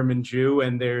the German Jew.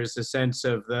 And there's a sense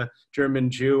of the German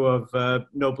Jew of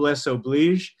noblesse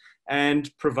oblige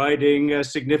and providing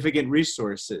significant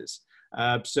resources.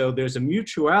 So there's a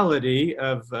mutuality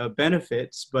of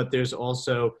benefits, but there's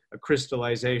also a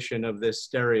crystallization of this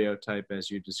stereotype as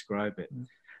you describe it.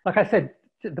 Like I said,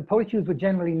 the Polish Jews were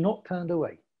generally not turned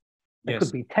away. There Yes.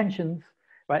 could be tensions,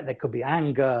 right? There could be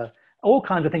anger, all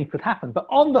kinds of things could happen. But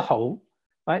on the whole,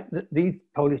 right, these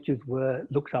Polish Jews were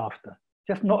looked after,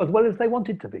 just not as well as they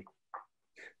wanted to be.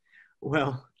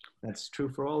 Well, that's true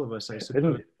for all of us, I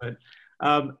suppose. But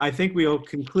I think we'll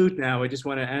conclude now. I just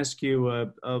want to ask you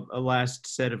a last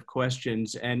set of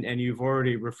questions, and you've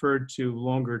already referred to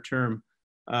longer term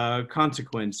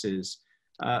consequences.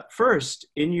 First,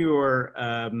 in your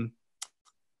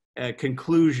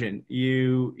conclusion,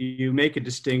 you make a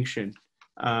distinction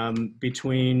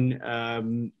between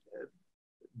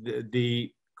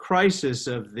the crisis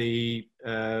of the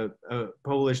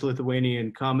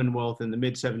Polish-Lithuanian Commonwealth in the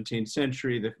mid-17th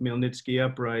century, the Khmelnytsky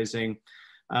uprising,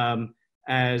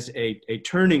 as a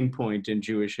turning point in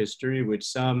Jewish history, which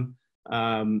some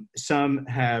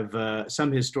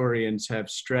historians have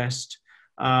stressed.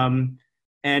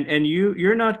 And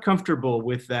you're not comfortable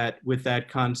with that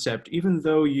concept, even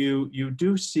though you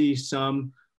do see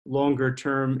some longer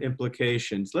term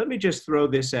implications. Let me just throw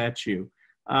this at you.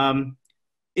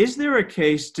 Is there a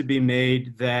case to be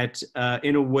made that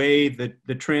in a way that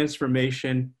the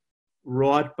transformation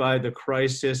wrought by the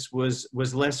crisis was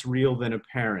less real than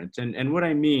apparent? And what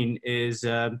I mean is,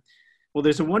 well,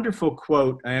 there's a wonderful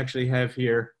quote I actually have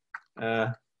here,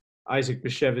 Isaac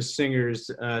Bashevis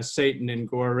Singer's Satan and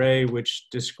Gore, which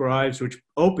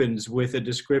opens with a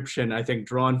description, I think,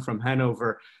 drawn from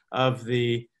Hanover of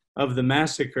the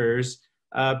massacres,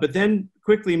 but then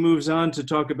quickly moves on to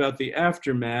talk about the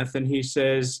aftermath. And he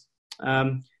says,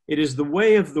 it is the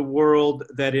way of the world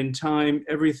that in time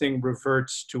everything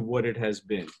reverts to what it has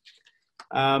been.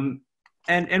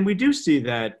 And we do see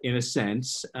that in a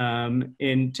sense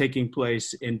in taking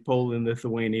place in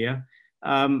Poland-Lithuania.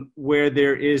 Where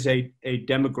there is a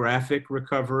demographic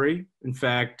recovery, in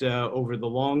fact, over the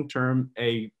long term,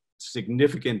 a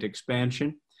significant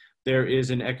expansion. There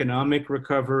is an economic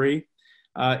recovery.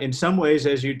 In some ways,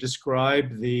 as you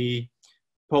described, the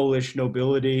Polish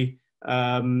nobility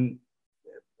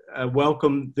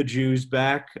welcomed the Jews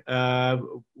back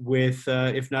with,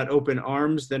 if not open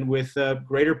arms, then with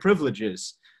greater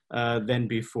privileges than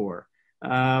before.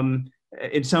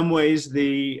 In some ways,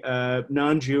 the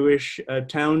non-Jewish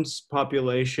towns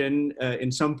population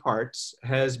in some parts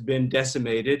has been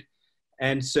decimated.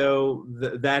 And so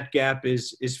that gap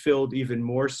is filled even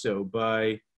more so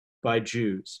by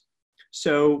Jews.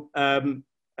 So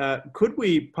could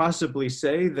we possibly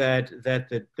say that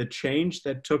the change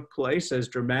that took place, as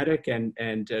dramatic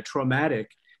and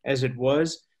traumatic as it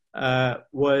was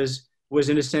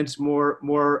in a sense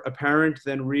more apparent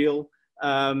than real?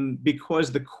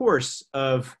 Because the course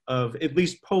of at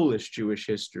least Polish Jewish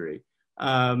history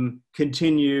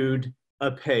continued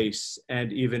apace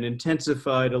and even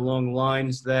intensified along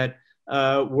lines that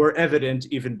were evident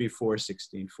even before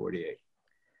 1648.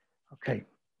 Okay,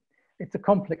 it's a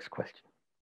complex question.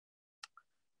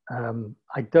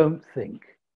 I don't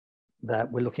think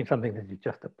that we're looking at something that is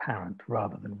just apparent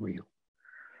rather than real.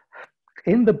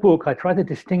 In the book, I try to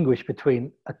distinguish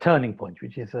between a turning point,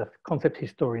 which is a concept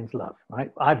historians love,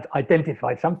 right? I've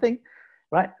identified something,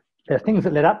 right? There's things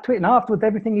that led up to it, and afterwards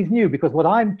everything is new, because what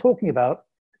I'm talking about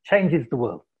changes the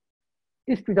world.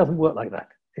 History doesn't work like that.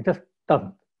 It just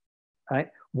doesn't, right?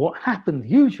 What happens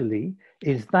usually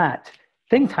is that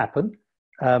things happen,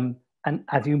 and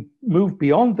as you move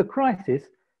beyond the crisis,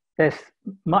 there's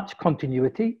much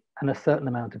continuity and a certain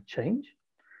amount of change.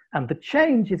 And the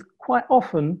change is quite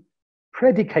often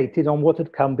predicated on what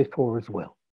had come before as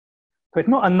well. So it's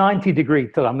not a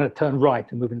 90-degree, so I'm going to turn right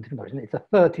and move in a different direction. It's a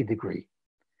 30-degree.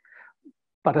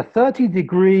 But a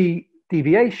 30-degree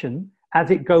deviation,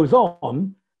 as it goes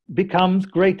on, becomes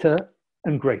greater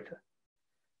and greater.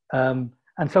 And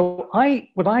so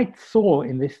what I saw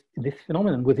in this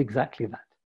phenomenon was exactly that.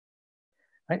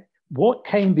 Right? What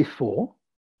came before?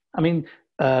 I mean,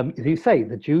 as you say,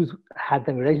 the Jews had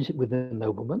their relationship with the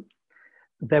nobleman.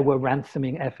 There were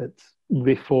ransoming efforts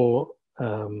before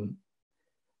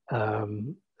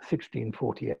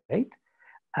 1648.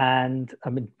 And I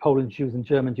mean, Polish Jews and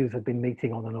German Jews have been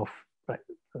meeting on and off for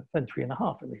a century and a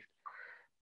half at least.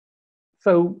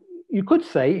 So you could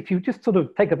say, if you just sort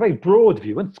of take a very broad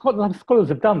view, and scholars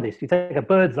have done this, you take a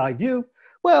bird's eye view,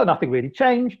 well, nothing really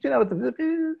changed, you know,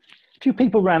 a few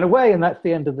people ran away and that's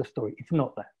the end of the story. It's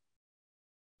not that.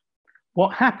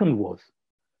 What happened was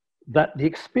that the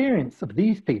experience of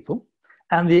these people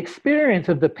and the experience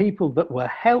of the people that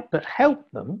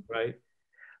helped them, right,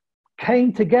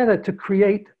 came together to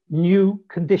create new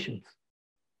conditions.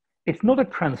 It's not a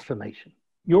transformation.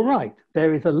 You're right,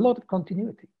 there is a lot of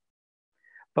continuity.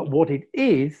 But what it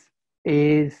is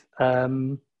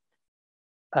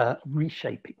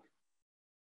reshaping.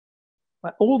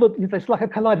 It's like a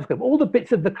kaleidoscope. All the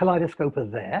bits of the kaleidoscope are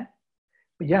there,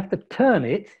 but you have to turn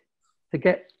it to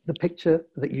get the picture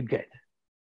that you get.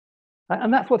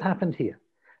 And that's what happened here.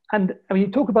 And I mean,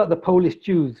 you talk about the Polish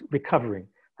Jews recovering.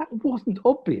 That wasn't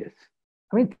obvious.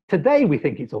 I mean, today we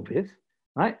think it's obvious,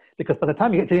 right? Because by the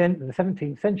time you get to the end of the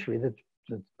 17th century, the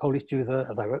Polish Jews are,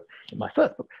 as I wrote in my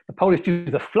first book, the Polish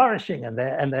Jews are flourishing and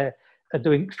they're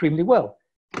doing extremely well.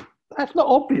 That's not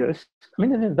obvious. I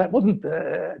mean, that wasn't,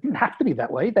 didn't have to be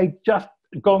that way. They'd just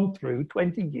gone through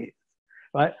 20 years,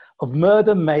 right, of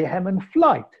murder, mayhem, and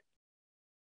flight.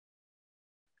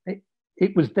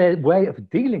 It was their way of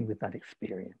dealing with that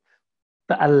experience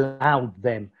that allowed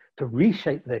them to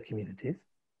reshape their communities,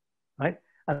 right?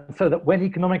 And so that when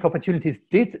economic opportunities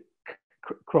did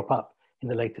crop up in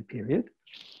the later period,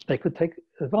 they could take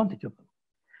advantage of them.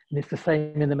 And it's the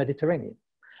same in the Mediterranean.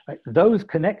 Right? Those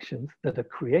connections that are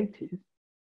created,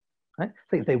 right?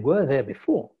 They were there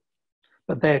before,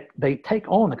 but they take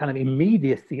on a kind of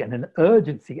immediacy and an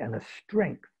urgency and a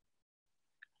strength,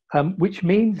 which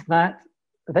means that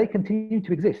they continue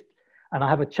to exist. And I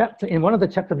have a chapter, in one of the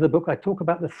chapters of the book, I talk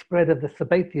about the spread of the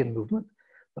Sabbatean movement,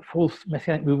 the false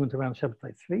messianic movement around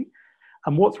Shabbatai Tzvi.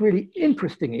 And what's really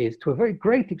interesting is, to a very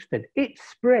great extent, it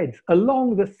spreads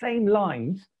along the same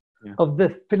lines of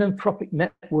the philanthropic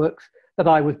networks that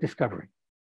I was discovering,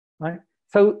 right?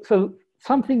 So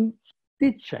something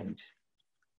did change.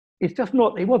 It's just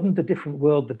not, it wasn't a different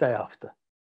world the day after.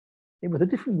 It was a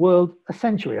different world a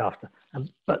century after.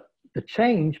 But the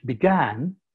change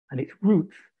began, and its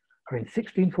roots are in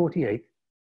 1648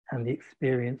 and the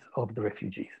experience of the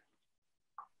refugees.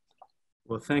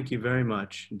 Well, thank you very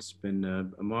much. It's been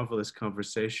a marvelous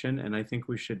conversation, and I think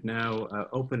we should now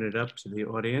open it up to the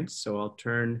audience. So I'll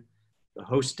turn the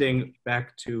hosting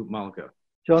back to Malga.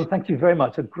 John, thank you very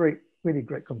much. A great, really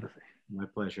great conversation. My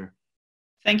pleasure.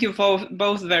 Thank you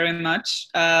both very much.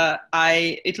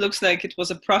 It looks like it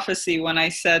was a prophecy when I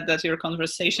said that your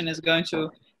conversation is going to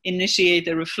initiate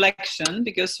a reflection,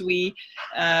 because we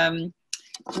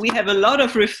have a lot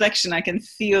of reflection. I can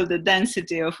feel the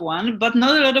density of one, but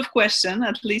not a lot of question,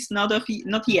 at least not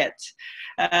yet.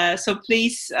 So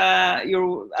please,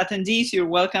 your attendees, you're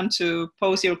welcome to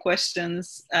pose your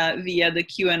questions via the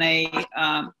Q&A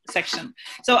section.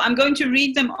 So I'm going to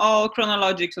read them all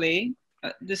chronologically.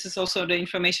 This is also the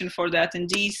information for the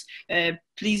attendees.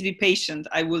 Please be patient.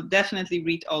 I will definitely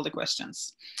read all the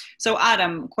questions. So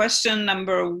Adam, question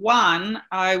number 1,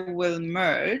 I will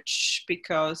merge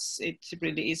because it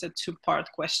really is a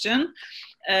 2-part question.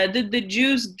 Did the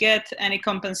Jews get any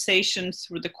compensation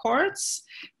through the courts?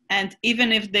 And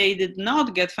even if they did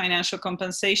not get financial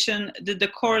compensation, did the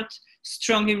court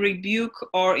strongly rebuke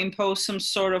or impose some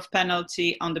sort of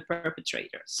penalty on the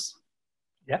perpetrators?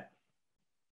 Yeah.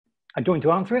 Are you going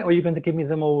to answer it, or are you going to give me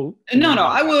them all? No,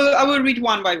 I will read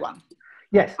one by one.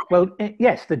 Yes, well,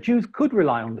 yes, the Jews could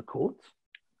rely on the courts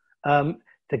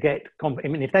to get, I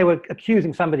mean, if they were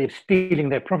accusing somebody of stealing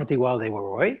their property while they were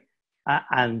away,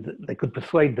 and they could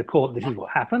persuade the court this is what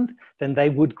happened, then they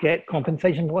would get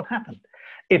compensation for what happened.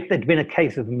 If there'd been a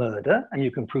case of murder, and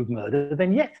you can prove murder,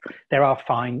 then yes, there are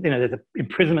fines, there's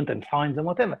imprisonment and fines and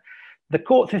whatever. The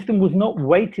court system was not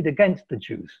weighted against the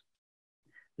Jews.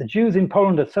 The Jews in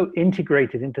Poland are so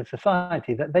integrated into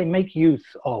society that they make use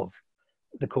of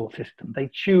the court system. They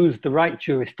choose the right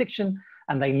jurisdiction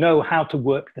and they know how to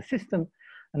work the system.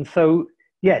 And so,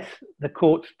 yes, the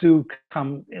courts do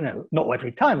come, not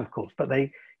every time, of course, but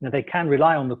they can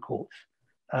rely on the courts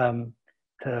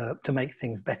to make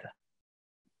things better.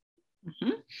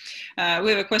 Mm-hmm. We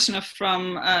have a question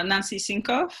from Nancy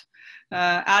Sinkov.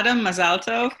 Adam, Mazal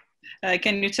Tov.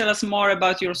 Can you tell us more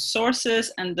about your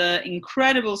sources and the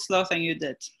incredible sleuthing you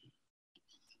did?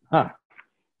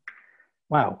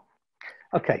 Wow.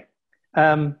 Okay.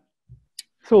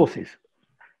 Sources.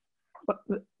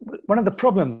 One of the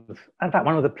problems, in fact,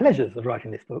 one of the pleasures of writing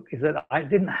this book is that I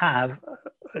didn't have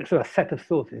a set of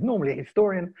sources. Normally, a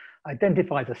historian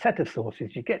identifies a set of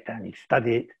sources. You get down, you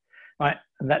study it, right?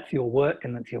 And that's your work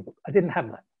and that's your book. I didn't have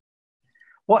that.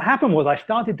 What happened was I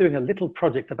started doing a little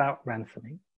project about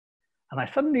ransoming, and I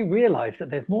suddenly realized that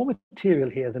there's more material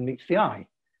here than meets the eye.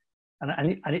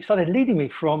 And it started leading me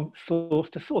from source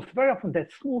to source. Very often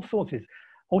there's small sources,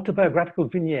 autobiographical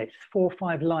vignettes, 4 or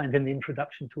 5 lines in the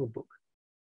introduction to a book.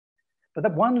 But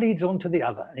that one leads on to the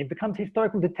other, and it becomes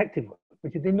historical detective work,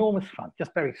 which is enormous fun,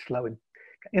 just very slow. And,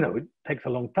 it takes a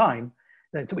long time.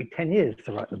 It took me 10 years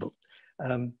to write the book.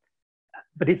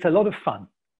 But it's a lot of fun,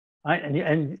 right?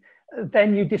 And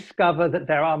then you discover that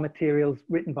there are materials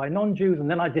written by non-Jews, and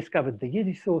then I discovered the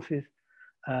Yiddish sources.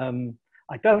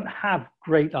 I don't have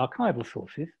great archival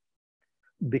sources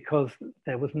because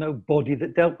there was no body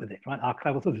that dealt with it, right?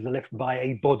 Archival sources are left by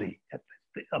a body,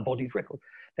 a body's record.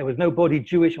 There was no body,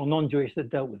 Jewish or non-Jewish, that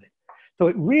dealt with it. So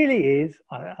it really is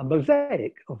a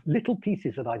mosaic of little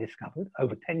pieces that I discovered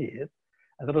over 10 years,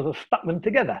 and that I stuck them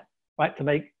together, right, to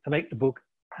make the book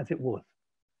as it was.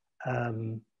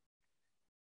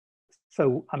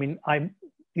 So, I mean,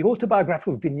 the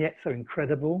autobiographical vignettes are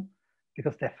incredible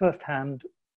because they're first-hand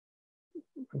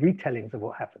retellings of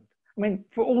what happened. I mean,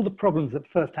 for all the problems that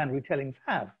first-hand retellings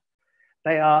have,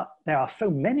 there are so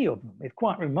many of them. It's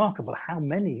quite remarkable how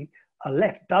many are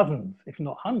left. Dozens, if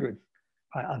not hundreds,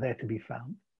 are there to be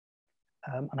found.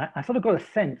 And I sort of got a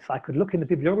sense. I could look in the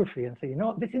bibliography and say, you know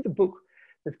what, this is a book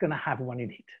that's going to have one in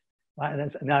it, right?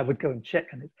 And I would go and check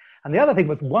on it. And the other thing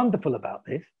was wonderful about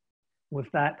this was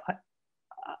that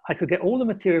I could get all the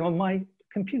material on my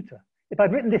computer. If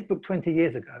I'd written this book 20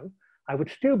 years ago, I would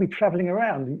still be traveling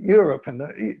around Europe and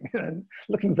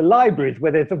looking for libraries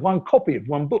where there's one copy of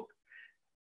one book.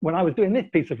 When I was doing this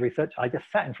piece of research, I just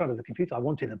sat in front of the computer. I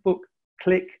wanted a book,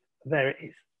 click, there it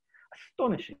is.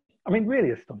 Astonishing. I mean,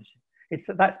 really astonishing.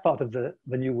 That's part of the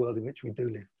new world in which we do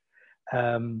live.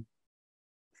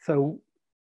 So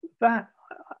that,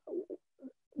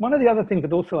 one of the other things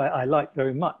that also I like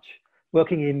very much,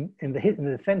 working in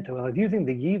the center, I was using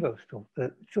the YIVO store,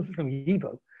 the sources from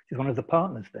YIVO, which is one of the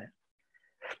partners there.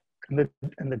 And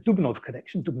the Dubnov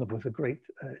collection. Dubnov was a great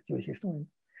Jewish historian.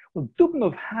 Well,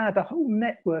 Dubnov had a whole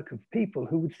network of people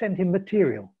who would send him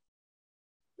material.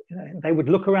 They would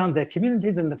look around their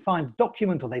communities and they'd find a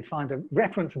document or they'd find a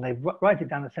reference and they'd write it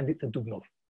down and send it to Dubnov.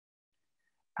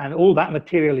 And all that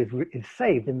material is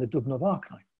saved in the Dubnov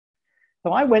archive.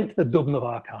 So I went to the Dubnov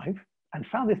archive and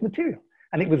found this material.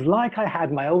 And it was like I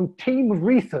had my own team of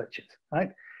researchers,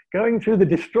 right? Going through the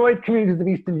destroyed communities of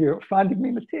Eastern Europe, finding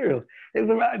me material. It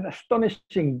was an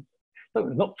astonishing,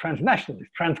 not transnational,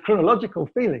 it's trans-chronological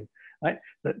feeling, right?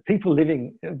 That people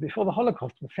living before the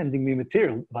Holocaust were sending me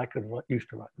material that I could use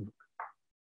to write the book.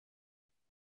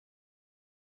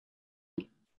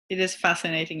 It is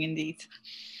fascinating indeed.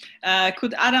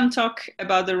 Could Adam talk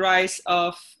about the rise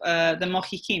of the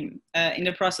Mochichim in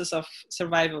the process of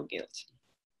survival guilt?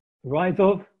 Rise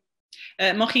of?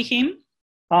 Mochichim.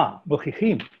 Ah,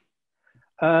 Mochichim.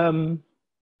 Rise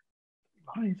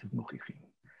of Mochichim.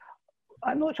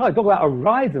 I'm not sure I talk about a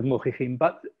rise of Mochichim,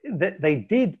 but they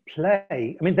did play.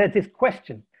 I mean, there's this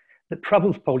question that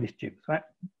troubles Polish Jews, right?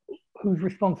 Who's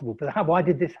responsible for that? Why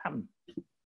did this happen?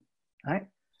 Right?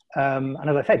 And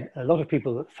as I said, a lot of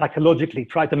people psychologically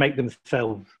try to make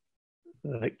themselves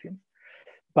the victims,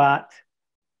 but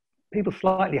people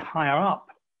slightly higher up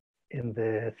in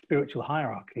the spiritual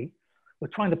hierarchy were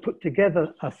trying to put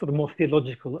together a sort of more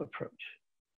theological approach.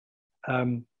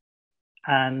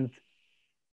 And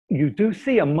you do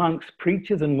see amongst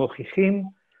preachers and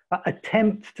mochichim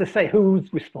attempts to say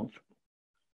who's responsible.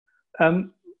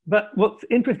 But what's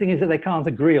interesting is that they can't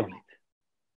agree on it.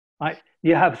 Right?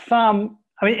 You have some,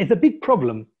 I mean, it's a big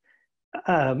problem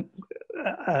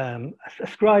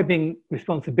ascribing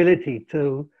responsibility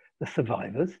to the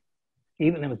survivors,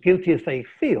 even as guilty as they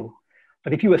feel.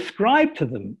 But if you ascribe to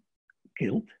them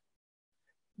guilt,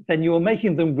 then you're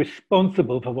making them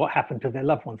responsible for what happened to their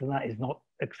loved ones, and that is not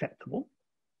acceptable.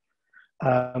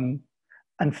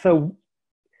 And so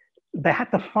they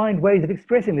had to find ways of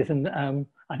expressing this. And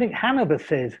I think Hanover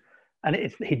says, and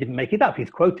he didn't make it up, he's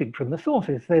quoting from the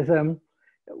sources, says,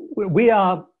 we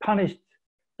are punished,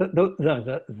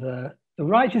 the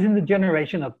righteous in the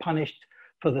generation are punished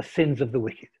for the sins of the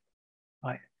wicked,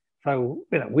 right? So,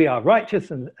 we are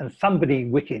righteous and somebody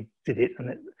wicked did it.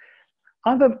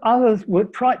 And others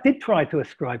did try to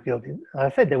ascribe guilt.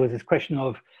 As I said, there was this question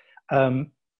of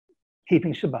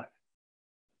keeping Shabbat.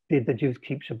 Did the Jews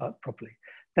keep Shabbat properly?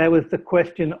 There was the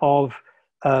question of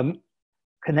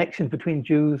connections between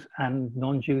Jews and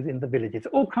non-Jews in the villages.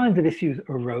 All kinds of issues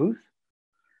arose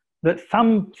that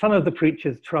some of the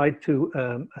preachers tried to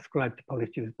ascribe to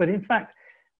Polish Jews, but in fact,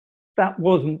 that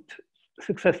wasn't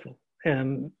successful.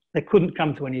 They couldn't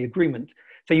come to any agreement.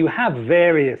 So you have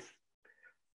various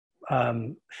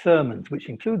sermons which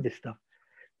include this stuff,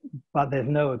 but there's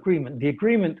no agreement. The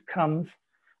agreement comes,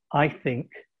 I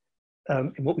think,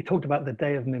 in what we talked about, the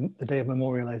day of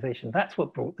memorialization. That's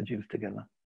what brought the Jews together,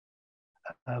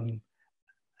 and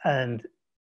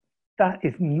that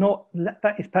is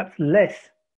perhaps less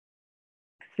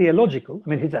theological. I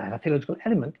mean, it's a theological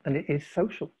element than it is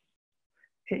social.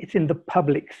 It's in the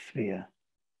public sphere,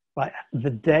 right? The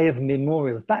day of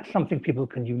memorial. That's something people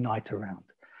can unite around,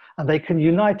 and they can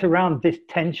unite around this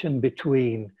tension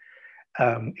between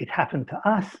it happened to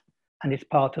us and it's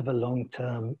part of a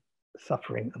long-term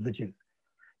suffering of the Jews.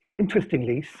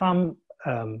 Interestingly, some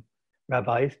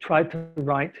rabbis tried to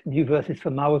write new verses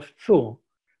for Maoz Tzur,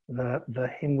 the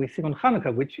hymn we sing on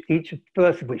Hanukkah, which each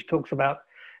verse of which talks about,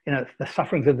 you know, the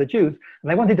sufferings of the Jews,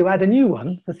 and they wanted to add a new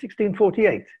one for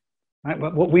 1648, right?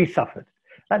 What we suffered.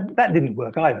 That didn't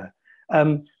work either.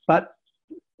 But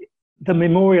the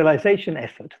memorialization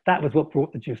effort, that was what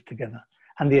brought the Jews together,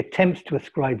 and the attempts to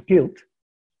ascribe guilt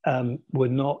were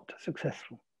not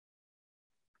successful.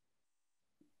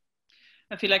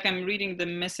 I feel like I'm reading the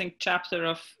missing chapter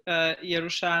of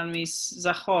Yerushalmi's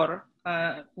Zachor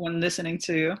when listening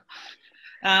to you.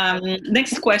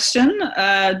 Next question.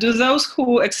 Do those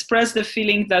who express the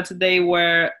feeling that they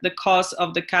were the cause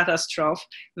of the catastrophe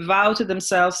vow to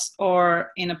themselves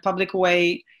or in a public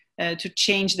way to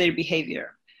change their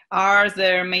behavior? Are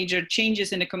there major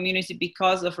changes in the community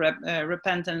because of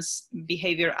repentance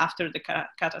behavior after the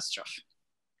catastrophe?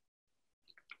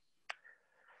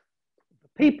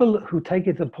 People who take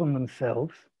it upon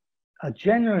themselves are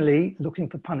generally looking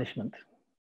for punishment.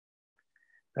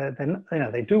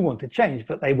 They do want to change,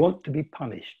 but they want to be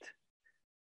punished.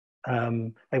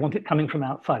 They want it coming from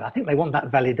outside. I think they want that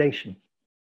validation.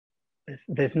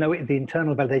 The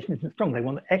internal validation isn't strong. They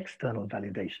want external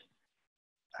validation.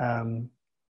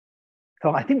 So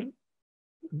I think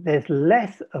there's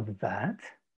less of that.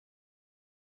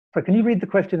 So can you read the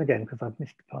question again? Because I've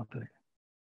missed part of it.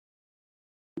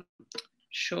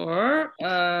 Sure,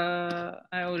 I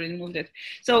already moved it.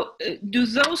 So do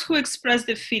those who express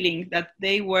the feeling that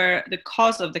they were the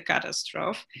cause of the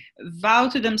catastrophe vow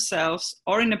to themselves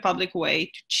or in a public way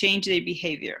to change their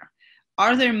behavior?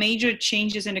 Are there major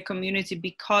changes in the community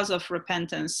because of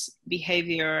repentance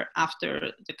behavior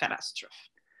after the catastrophe?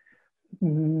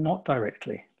 Not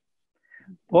directly.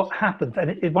 What happens,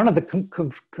 and one of the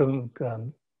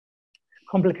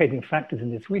complicating factors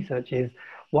in this research is,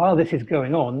 while this is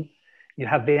going on, you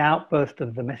have the outburst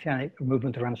of the Messianic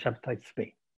movement around Shabbatai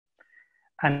Tzvi.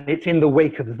 And it's in the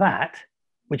wake of that,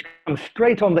 which comes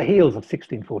straight on the heels of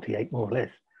 1648, more or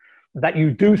less, that you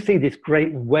do see this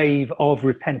great wave of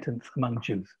repentance among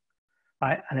Jews,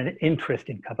 right? And an interest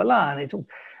in Kabbalah.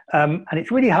 And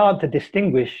it's really hard to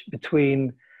distinguish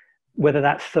between whether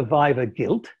that's survivor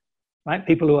guilt, right?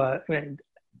 People who are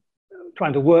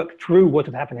trying to work through what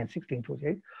had happened in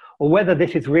 1648, or whether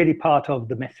this is really part of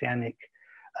the Messianic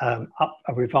a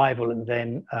revival and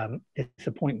then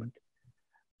disappointment.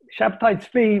 Shabbatai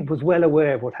Tzvi was well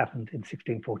aware of what happened in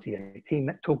 1648. He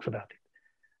talks about it.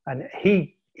 And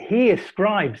he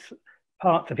ascribes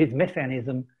parts of his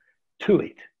messianism to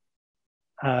it.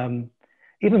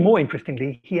 Even more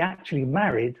interestingly, he actually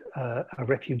married a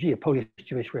refugee, a Polish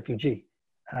Jewish refugee,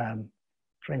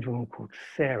 French woman called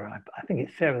Sarah. I think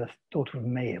it's Sarah, the daughter of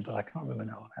Meir, but I can't remember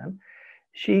now offhand.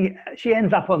 She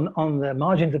ends up on the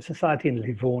margins of society in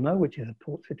Livorno, which is a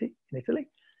port city in Italy.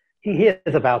 He hears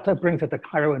about her, brings her to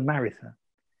Cairo and marries her.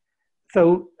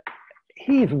 So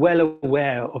he's well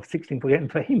aware of 1648,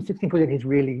 and for him, 1648 is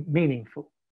really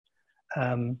meaningful.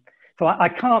 So I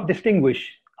can't distinguish.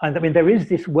 I mean, there is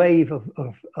this wave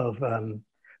of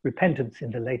repentance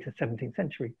in the later 17th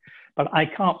century, but I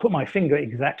can't put my finger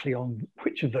exactly on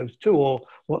which of those two or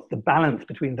what's the balance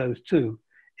between those two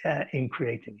in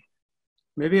creating it.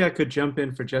 Maybe I could jump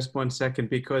in for just 1 second,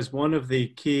 because one of the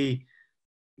key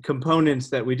components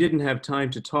that we didn't have time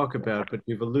to talk about, but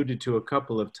we've alluded to a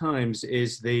couple of times,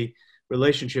 is the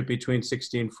relationship between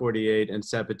 1648 and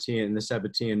Sabbatean, the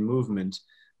Sabbatean movement.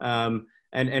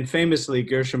 And famously,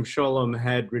 Gershom Scholem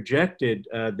had rejected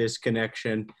this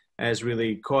connection as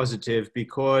really causative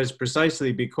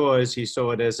precisely because he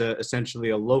saw it as essentially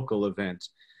a local event.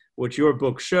 What your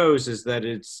book shows is that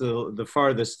it's the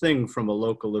farthest thing from a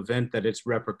local event, that its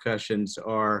repercussions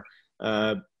are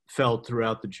felt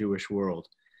throughout the Jewish world.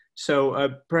 So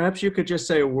perhaps you could just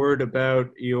say a word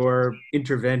about your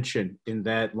intervention in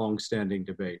that long-standing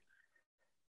debate.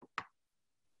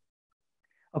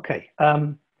 Okay,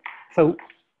 so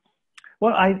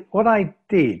what I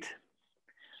did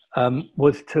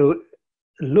was to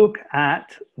look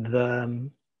at the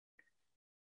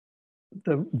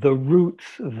the roots,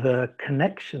 the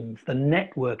connections, the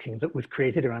networking that was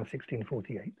created around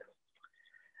 1648.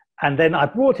 And then I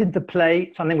brought into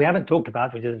play something we haven't talked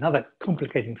about, which is another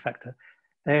complicating factor.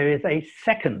 There is a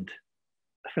second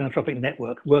philanthropic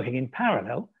network working in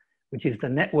parallel, which is the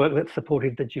network that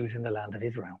supported the Jews in the land of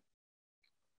Israel.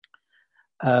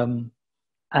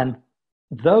 And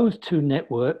those two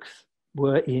networks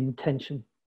were in tension.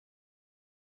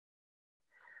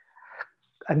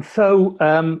 And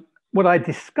so what I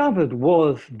discovered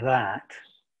was that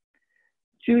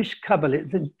Jewish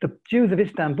Kabbalists, the Jews of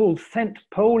Istanbul sent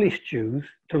Polish Jews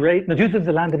to raise, the Jews of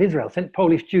the land of Israel sent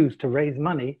Polish Jews to raise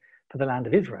money for the land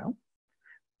of Israel,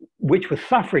 which was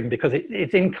suffering because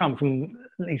its income from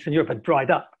Eastern Europe had dried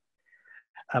up.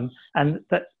 And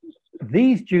that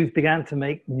these Jews began to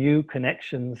make new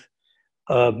connections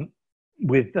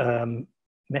with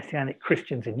Messianic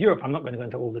Christians in Europe. I'm not going to go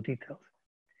into all the details.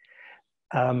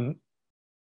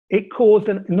 It caused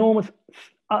an enormous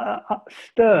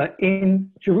stir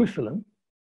in Jerusalem,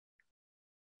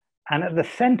 and at the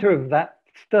center of that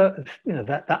stir, you know,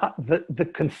 the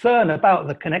concern about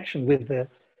the connection with the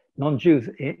non-Jews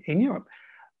in Europe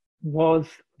was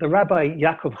the Rabbi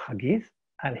Yaakov Hagiz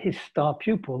and his star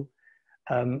pupil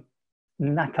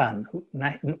Nathan, who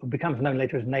becomes known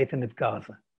later as Nathan of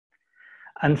Gaza.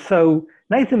 And so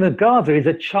Nathan of Gaza is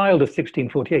a child of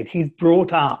 1648. He's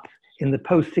brought up in the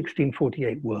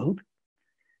post-1648 world.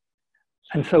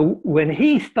 And so when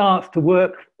he starts to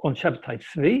work on Shabtai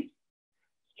Tzvi,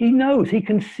 he knows, he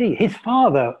can see. His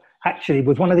father actually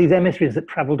was one of these emissaries that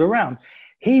traveled around.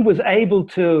 He was able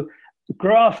to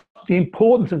grasp the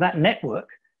importance of that network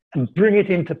and bring it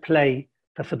into play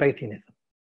for Sabbatianism.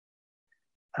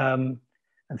 And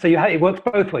so it works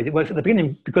both ways. It works at the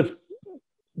beginning because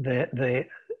the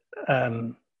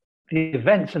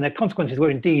events and their consequences were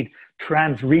indeed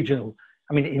trans-regional.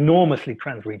 I mean, enormously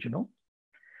trans-regional.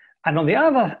 And on the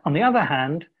other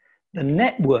hand, the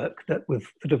network that was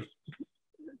sort of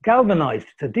galvanized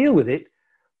to deal with it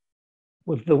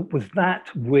was that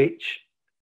which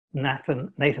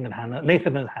Nathan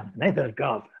of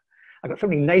Gaza. I've got so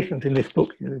many Nathans in this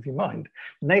book, if you mind.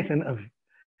 Nathan of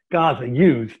Gaza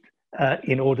used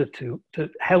in order to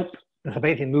help the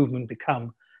Sabbatian movement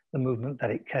become the movement that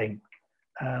it came.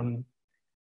 And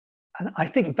I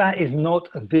think that is not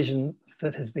a vision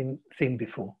that has been seen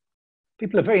before.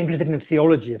 People are very interested in the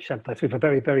theology of Shabtai Tzvi for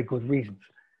very, very good reasons.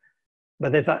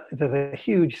 But there's a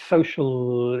huge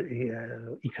social,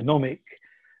 economic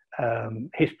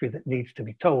history that needs to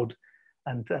be told.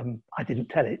 And I didn't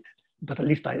tell it, but at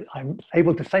least I'm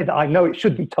able to say that I know it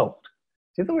should be told.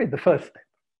 So it's always the first step.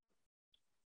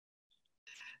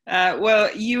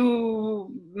 Well,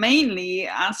 you mainly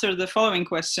answered the following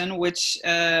question, which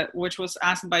was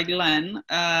asked by Glenn.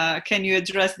 Can you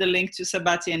address the link to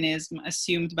Sabbatianism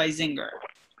assumed by Zinger?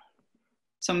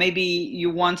 So maybe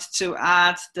you want to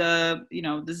add the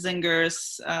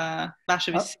Zingers,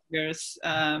 Bashevitz Zingers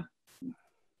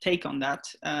take on that.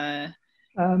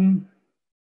 I'm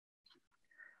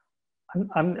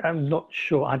not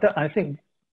sure. I think.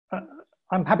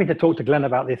 I'm happy to talk to Glenn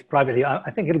about this privately.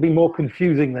 I think it'll be more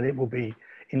confusing than it will be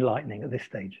enlightening at this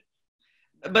stage.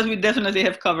 But we definitely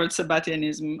have covered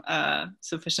Sabbatianism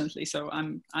sufficiently, so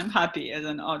I'm happy as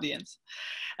an audience.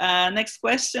 Next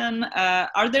question,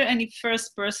 are there any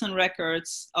first-person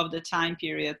records of the time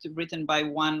period written by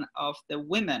one of the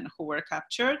women who were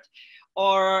captured?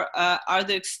 Or are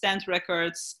the extant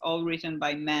records all written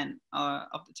by men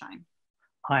of the time?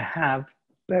 I have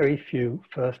very few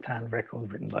first-hand records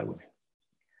written by women.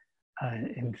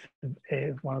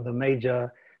 It's one of the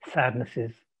major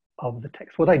sadnesses of the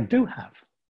text. What I do have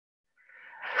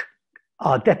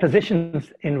are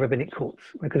depositions in rabbinic courts,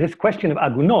 because this question of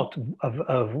agunot,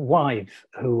 of wives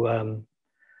who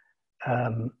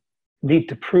need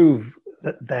to prove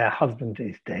that their husband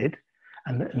is dead,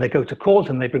 and they go to court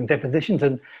and they bring depositions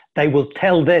and they will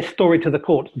tell their story to the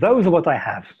court. Those are what I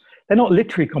have. They're not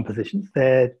literary compositions.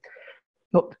 They're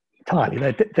not entirely.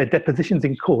 They're depositions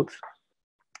in courts.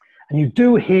 And you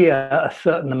do hear a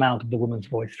certain amount of the woman's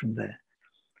voice from there.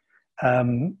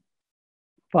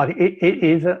 But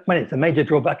it's a major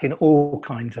drawback in all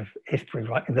kinds of history,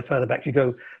 right? And the further back you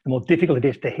go, the more difficult it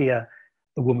is to hear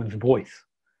the woman's voice.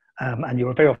 And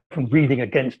you're very often reading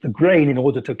against the grain in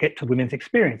order to get to women's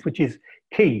experience, which is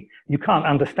key. You can't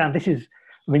understand,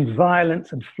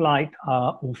 violence and flight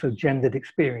are also gendered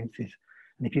experiences.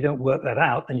 And if you don't work that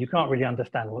out, then you can't really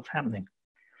understand what's happening.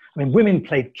 Women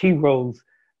played key roles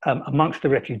amongst the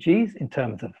refugees in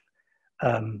terms of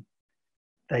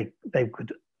they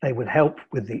would help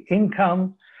with the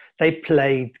income. They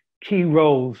played key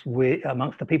roles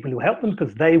amongst the people who helped them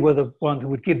because they were the ones who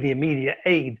would give the immediate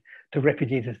aid to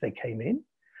refugees as they came in.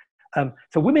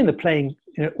 So women are playing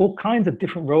all kinds of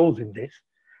different roles in this,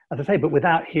 as I say, but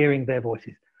without hearing their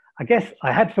voices. I guess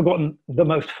I had forgotten the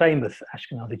most famous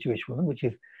Ashkenazi Jewish woman, which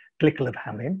is Glickl of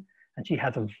Hamelin, and she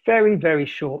has a very, very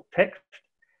short text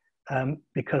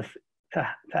because to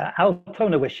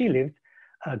Altona, where she lived,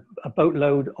 a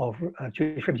boatload of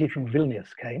Jewish refugees from Vilnius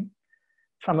came,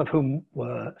 some of whom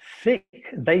were sick.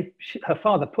 Her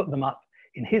father put them up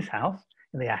in his house,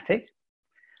 in the attic,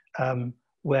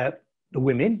 where the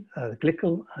women,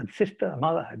 Glickl, her sister, her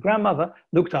mother, her grandmother,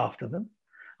 looked after them.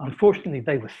 Unfortunately,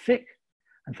 they were sick,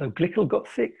 and so Glickl got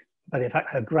sick, but in fact,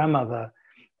 her grandmother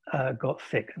got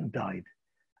sick and died.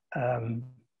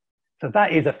 So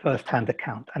that is a first-hand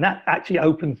account, and that actually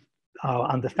opens our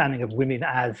understanding of women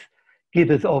as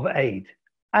givers of aid,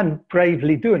 and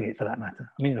bravely doing it for that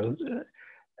matter. I mean,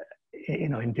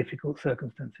 in difficult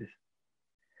circumstances.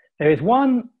 There is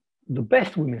one, the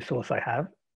best women's source I have,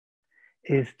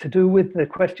 is to do with the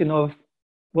question of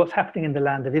what's happening in the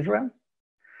land of Israel.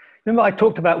 Remember, I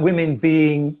talked about women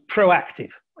being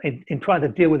proactive in trying to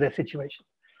deal with their situation.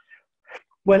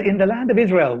 Well, in the land of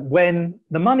Israel, when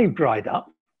the money dried up,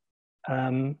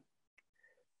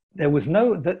 there was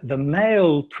the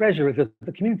male treasurers of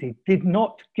the community did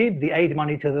not give the aid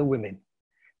money to the women.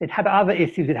 It had other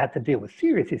issues it had to deal with,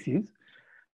 serious issues.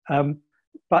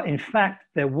 But in fact,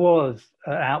 there was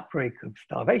an outbreak of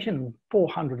starvation.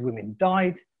 400 women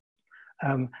died.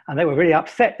 And they were really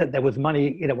upset that there was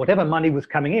money, whatever money was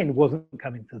coming in wasn't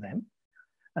coming to them.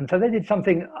 And so they did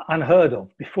something unheard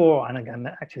of before, and again,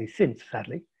 actually since,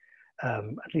 sadly,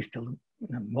 at least till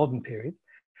the modern period.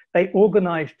 They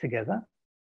organized together.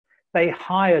 They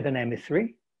hired an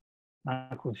emissary, a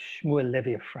man called Shmuel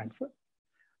Levy of Frankfurt.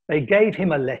 They gave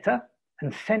him a letter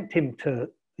and sent him to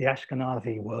the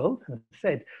Ashkenazi world and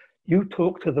said, you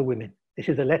talk to the women. This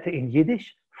is a letter in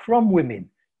Yiddish from women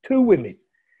to women.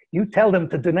 You tell them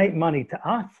to donate money to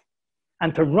us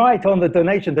and to write on the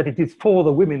donation that it is for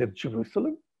the women of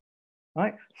Jerusalem,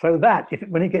 right? So that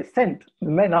when it gets sent, the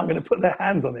men aren't going to put their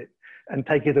hands on it and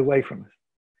take it away from us.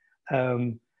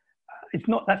 It's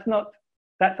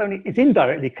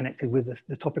indirectly connected with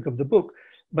the topic of the book,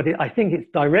 but I think it's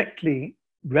directly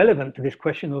relevant to this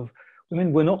question of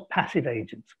women were not passive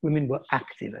agents, women were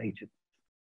active agents.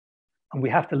 And we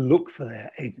have to look for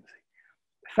their agency.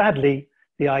 Sadly,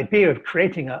 the idea of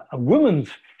creating a woman's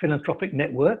philanthropic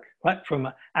network, right, from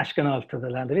Ashkenaz to the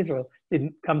land of Israel,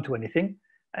 didn't come to anything.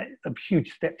 It's a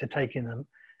huge step to take in an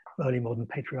early modern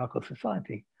patriarchal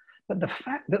society. But the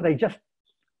fact that they just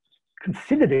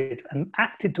considered it and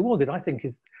acted towards it, I think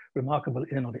is remarkable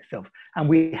in and of itself. And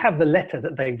we have the letter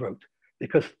that they wrote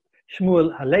because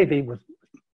Shmuel Halevi was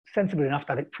sensible enough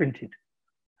to have it printed.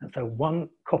 And so one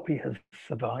copy has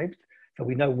survived. So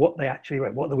we know what they actually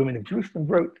wrote, what the women of Jerusalem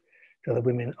wrote to the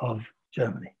women of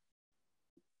Germany.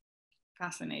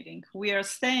 Fascinating. We are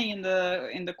staying in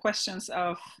the questions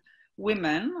of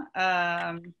women.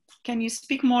 Can you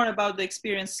speak more about the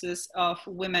experiences of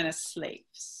women as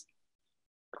slaves?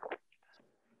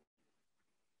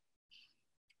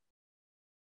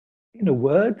 In a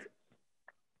word,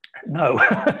 no.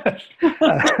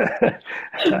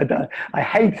 I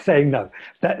hate saying no.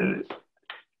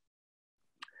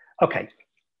 Okay,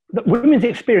 the women's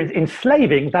experience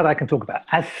enslaving, that I can talk about.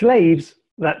 As slaves,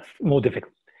 that's more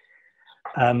difficult.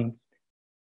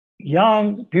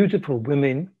 Young, beautiful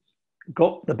women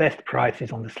got the best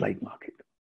prices on the slave market.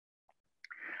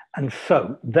 And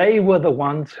so they were the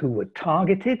ones who were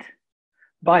targeted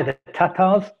by the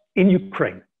Tatars in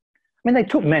Ukraine. I mean, they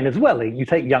took men as well. You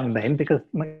take young men because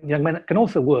young men can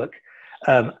also work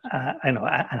and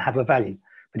have a value.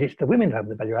 But it's the women who have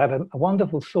the value. I have a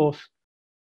wonderful source,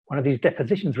 one of these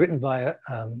depositions written by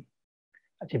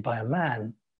a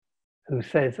man who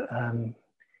says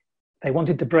they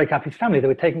wanted to break up his family. They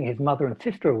were taking his mother and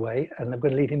sister away and they were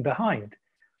going to leave him behind.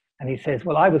 And he says,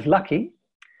 well, I was lucky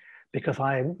because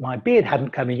my beard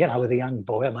hadn't come in yet. I was a young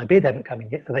boy and my beard hadn't come in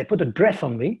yet. So they put a dress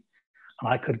on me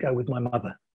and I could go with my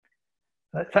mother.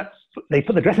 They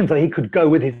put the dress in so he could go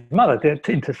with his mother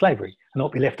into slavery and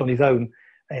not be left on his own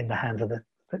in the hands of the...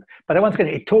 But once again,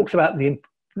 it talks about the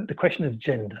question of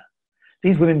gender.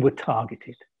 These women were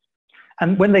targeted.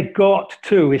 And when they got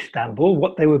to Istanbul,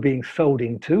 what they were being sold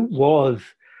into was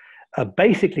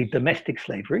basically domestic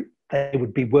slavery. They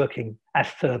would be working as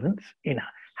servants in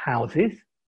houses.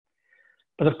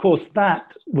 But of course,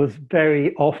 that was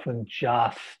very often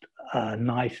just a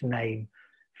nice name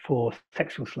for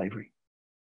sexual slavery.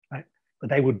 Right?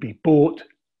 But they would be bought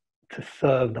to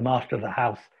serve the master of the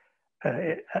house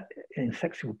in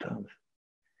sexual terms.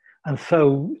 And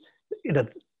so, there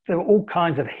were all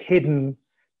kinds of hidden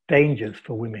dangers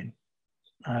for women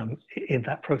in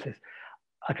that process.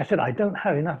 Like I said, I don't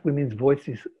have enough women's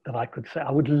voices that I could say.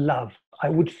 I would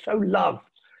so love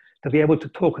to be able to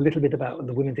talk a little bit about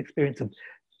the women's experience of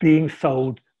being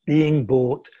sold, being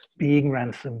bought, being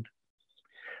ransomed.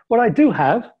 What I do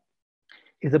have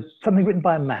is something written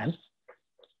by a man.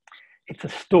 It's a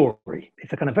story.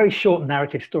 It's a kind of very short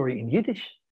narrative story in Yiddish.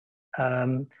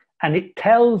 And it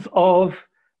tells of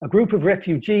a group of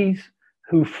refugees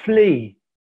who flee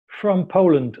from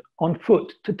Poland on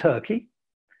foot to Turkey.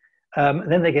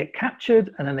 Then they get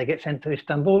captured, and then they get sent to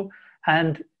Istanbul,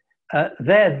 and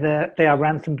there they are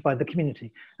ransomed by the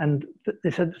community. And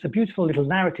it's a beautiful little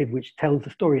narrative which tells the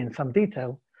story in some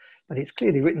detail, but it's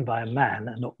clearly written by a man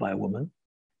and not by a woman.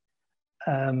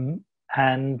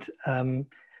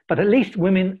 But at least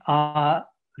women are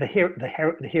the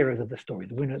heroes of the story,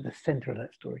 the women at the center of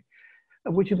that story,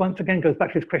 which once again goes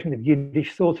back to this question of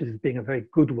Yiddish sources as being a very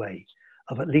good way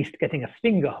of at least getting a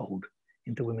fingerhold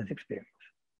into women's experience.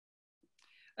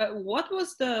 What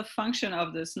was the function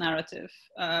of this narrative?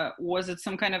 Was it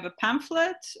some kind of a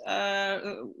pamphlet?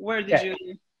 Where did you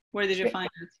find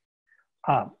it?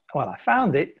 Well, I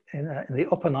found it in the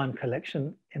Oppenheim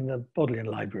collection in the Bodleian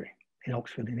Library in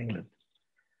Oxford, in England.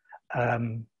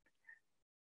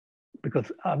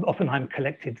 Because Oppenheim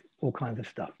collected all kinds of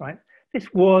stuff, right? This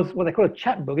was what they call a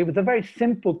chapbook. It was a very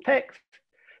simple text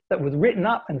that was written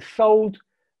up and sold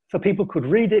so people could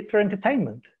read it for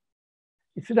entertainment.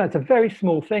 It's a very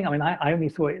small thing. I mean, I only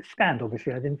saw it scanned,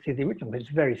 obviously. I didn't see the original, but it's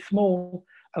very small,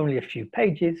 only a few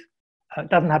pages. It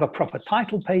doesn't have a proper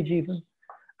title page even.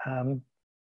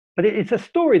 But it's a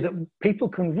story that people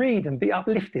can read and be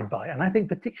uplifted by. And I think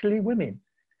particularly women.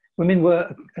 Women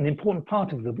were an important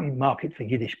part of the market for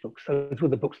Yiddish books. So those were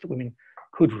the books that women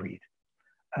could read.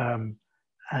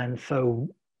 And so,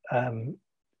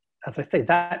 as I say,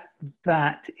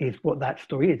 that is what that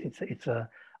story is. It's a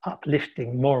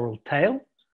uplifting moral tale,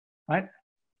 right,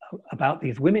 about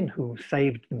these women who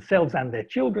saved themselves and their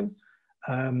children.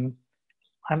 I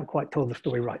haven't quite told the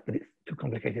story right, but it's too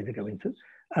complicated to go into.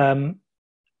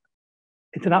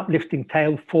 It's an uplifting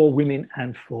tale for women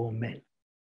and for men.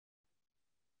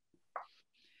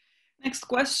 Next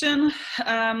question.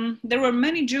 There were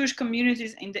many Jewish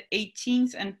communities in the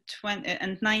 18th and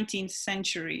 19th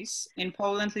centuries in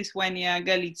Poland, Lithuania,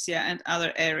 Galicia, and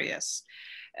other areas.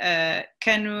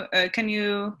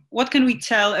 What can we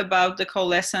tell about the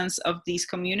coalescence of these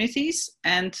communities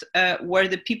and where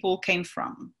the people came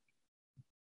from?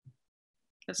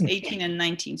 That's 18th and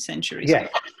 19th centuries. Yeah.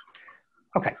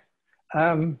 Okay.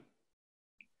 That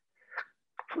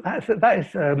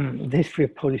is the history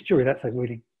of Polish Jewry. That's a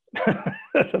really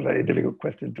that's a very difficult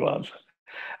question to answer.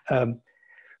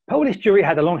 Polish Jewry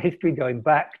had a long history going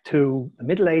back to the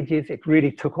Middle Ages. It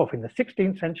really took off in the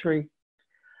 16th century.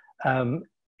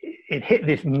 It hit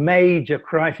this major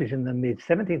crisis in the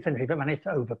mid-17th century, but managed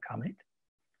to overcome it.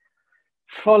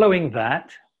 Following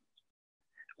that,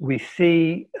 we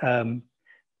see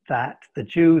that the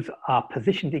Jews are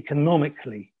positioned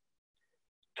economically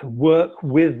to work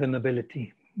with the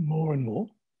nobility more and more.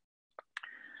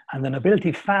 And the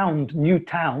nobility found new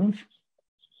towns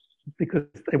because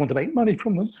they want to make money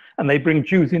from them, and they bring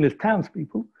Jews in as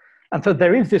townspeople. And so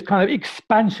there is this kind of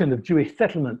expansion of Jewish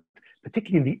settlement,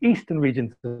 particularly in the eastern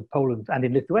regions of Poland and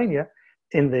in Lithuania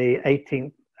in the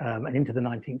 18th and into the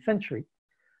 19th century.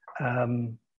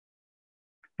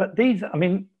 But these, I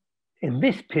mean, in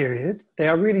this period, they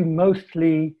are really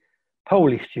mostly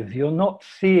Polish Jews. You're not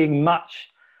seeing much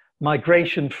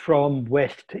migration from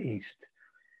west to east.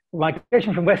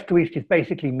 Migration from west to east is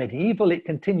basically medieval. It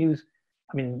continues,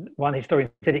 I mean, one historian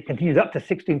said it continues up to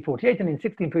 1648, and in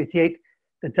 1648,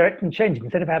 the direction changed.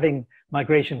 Instead of having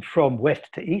migration from west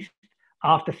to east,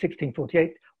 after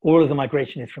 1648, all of the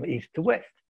migration is from east to west.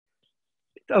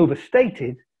 It's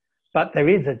overstated, but there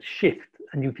is a shift,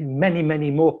 and you can many,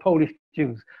 many more Polish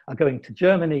Jews are going to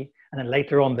Germany, and then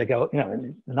later on they go, you know,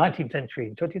 in the 19th century,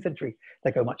 and 20th century,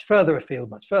 they go much further afield,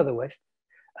 much further west.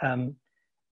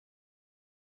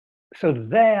 So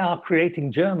they are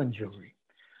creating German Jewry.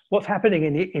 What's happening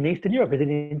in Eastern Europe is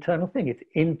an internal thing. It's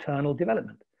internal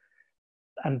development.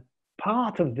 And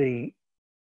part of the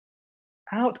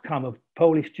outcome of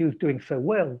Polish Jews doing so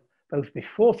well, both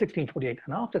before 1648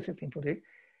 and after 1648,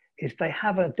 is they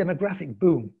have a demographic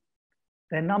boom.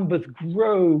 Their numbers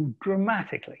grow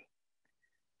dramatically.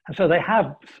 And so they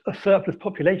have a surplus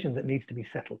population that needs to be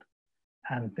settled.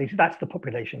 And that's the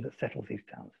population that settles these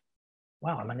towns.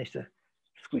 Wow, I managed to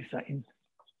squeeze that in.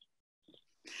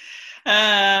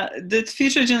 Did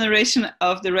future generation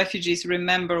of the refugees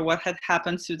remember what had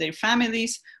happened to their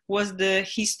families? Was the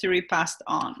history passed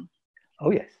on?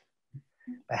 Oh, yes.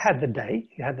 They had the day,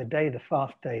 you had the day, the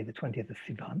fast day, the 20th of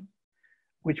Sivan,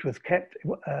 which was kept,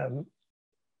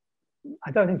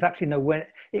 I don't exactly know when,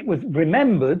 it was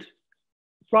remembered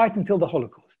right until the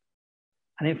Holocaust.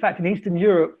 And in fact, in Eastern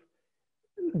Europe,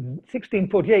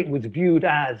 1648 was viewed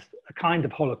as a kind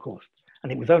of Holocaust.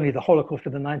 And it was only the Holocaust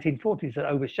of the 1940s that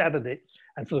overshadowed it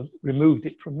and sort of removed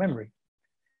it from memory.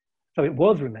 So it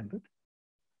was remembered.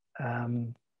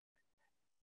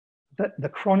 The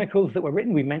chronicles that were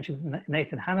written, we mentioned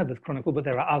Nathan Hanover's chronicle, but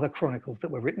there are other chronicles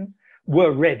that were written,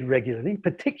 were read regularly,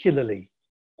 particularly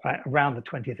around the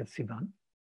 20th of Sivan.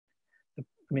 I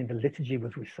mean, the liturgy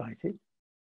was recited.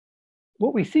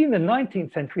 What we see in the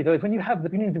 19th century, though, is when you have the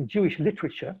beginnings of Jewish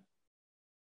literature,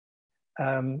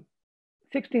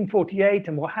 1648,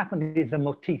 and what happened is a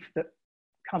motif that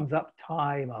comes up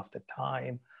time after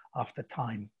time after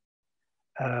time.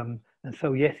 And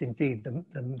so, yes, indeed,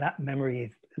 that memory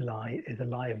is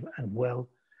alive and well,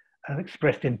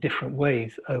 expressed in different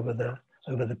ways over the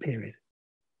period.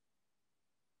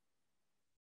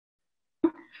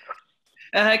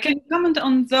 Can you comment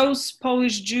on those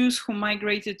Polish Jews who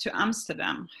migrated to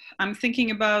Amsterdam? I'm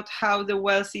thinking about how the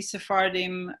wealthy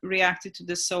Sephardim reacted to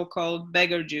the so-called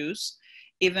beggar Jews,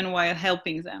 even while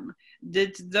helping them.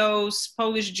 Did those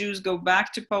Polish Jews go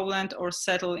back to Poland or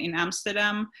settle in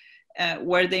Amsterdam,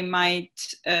 where they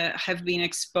might have been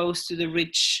exposed to the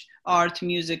rich art,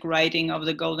 music, writing of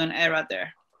the golden era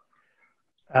there?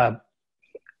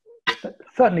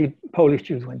 Certainly Polish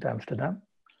Jews went to Amsterdam.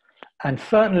 And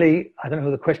certainly, I don't know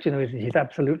who the questioner is, he's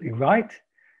absolutely right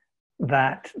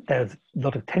that there's a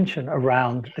lot of tension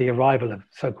around the arrival of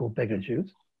so-called beggar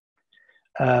Jews.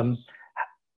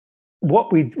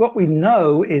 What we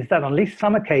know is that on at least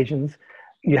some occasions,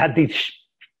 you had these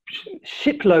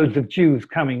shiploads of Jews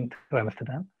coming to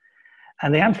Amsterdam,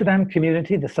 and the Amsterdam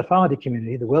community, the Sephardi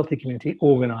community, the wealthy community,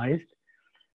 organized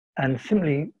and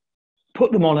simply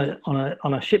put them on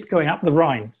a ship going up the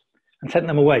Rhine and sent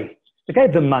them away. They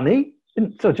gave them money,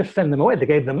 didn't so just send them away. They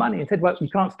gave them money and said, well, you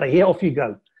can't stay here, off you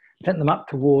go. Sent them up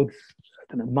towards, I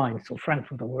don't know, Mainz or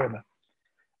Frankfurt or wherever.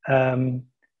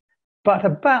 But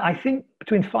about, I think,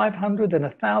 between 500 and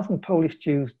 1,000 Polish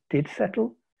Jews did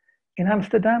settle in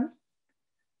Amsterdam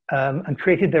and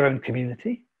created their own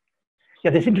community. Yeah,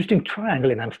 there's an interesting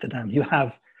triangle in Amsterdam. You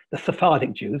have the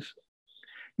Sephardic Jews,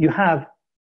 you have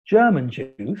German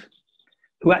Jews,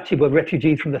 who actually were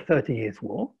refugees from the 30 Years'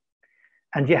 War,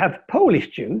 and you have Polish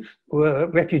Jews who were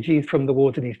refugees from the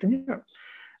wars in Eastern Europe.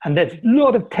 And there's a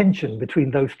lot of tension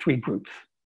between those three groups.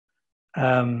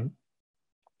 The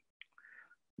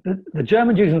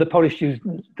German Jews and the Polish Jews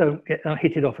don't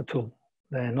hit it off at all.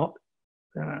 They're not,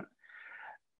 the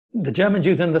German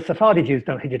Jews and the Sephardi Jews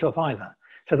don't hit it off either.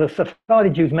 So the Sephardi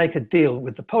Jews make a deal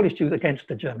with the Polish Jews against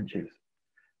the German Jews,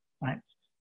 right?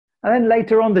 And then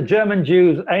later on, the German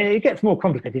Jews, it gets more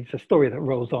complicated. It's a story that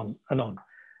rolls on and on.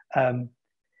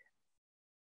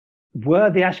 Were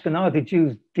the Ashkenazi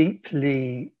Jews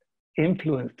deeply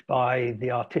influenced by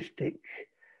the artistic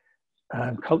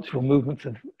cultural movements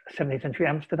of 17th century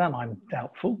Amsterdam? I'm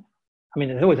doubtful. I mean,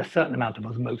 there's always a certain amount of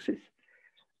osmosis.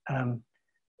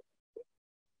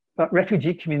 But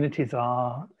refugee communities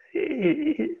are,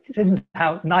 it isn't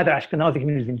how, neither Ashkenazi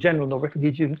communities in general nor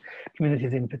refugee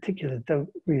communities in particular don't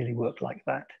really work like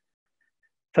that.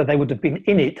 So they would have been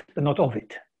in it, but not of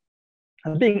it.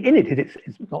 And being in it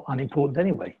is not unimportant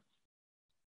anyway.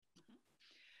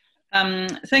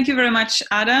 Thank you very much,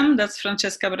 Adam. That's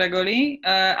Francesca Bragoli.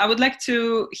 I would like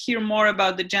to hear more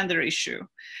about the gender issue.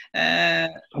 Okay.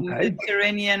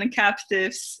 Mediterranean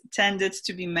captives tended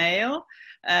to be male,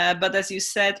 but as you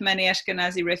said, many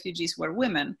Ashkenazi refugees were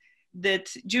women. Did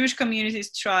Jewish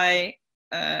communities trying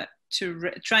to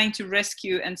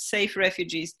rescue and save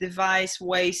refugees devise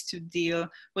ways to deal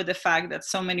with the fact that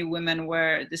so many women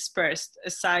were dispersed,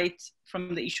 aside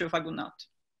from the issue of Agunot?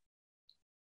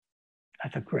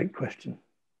 That's a great question.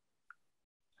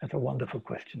 That's a wonderful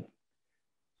question.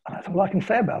 And that's all I can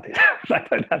say about it. I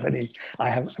don't have any,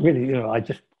 I have really, you know, I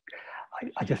just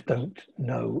don't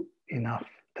know enough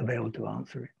to be able to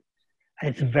answer it.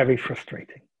 And it's very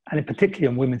frustrating. And in particularly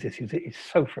on women's issues, it is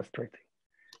so frustrating.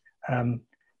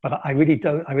 But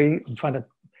I'm trying to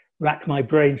rack my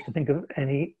brains to think of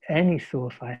any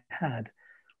source I had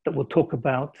that will talk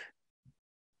about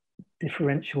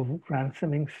differential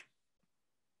ransoming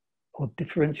or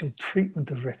differential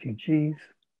treatment of refugees.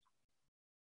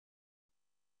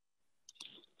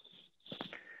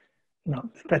 No,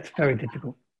 that's very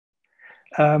difficult.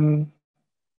 One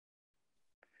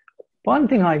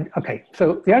thing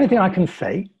so the only thing I can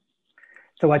say,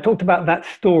 so I talked about that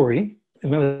story.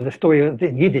 Remember the story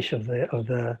in Yiddish of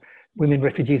the women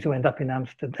refugees who end up in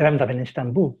Amsterdam, end up in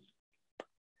Istanbul.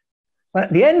 But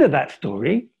at the end of that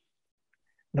story,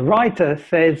 the writer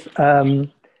says,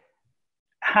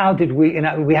 how did we,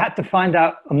 we had to find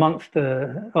out amongst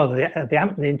the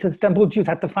inter-temple Jews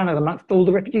had to find out amongst all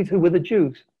the refugees who were the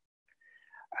Jews.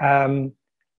 And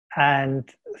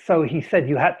so he said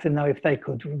you had to know if they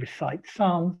could recite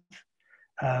Psalms,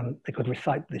 they could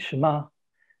recite the Shema,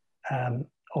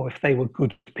 or if they were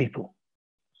good people.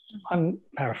 I'm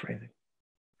paraphrasing.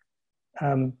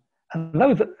 And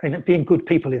those, being good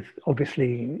people is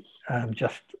obviously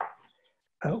just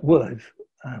words.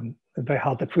 It's very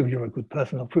hard to prove you're a good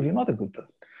person or prove you're not a good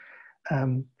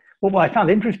person. What I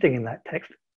found interesting in that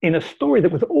text, in a story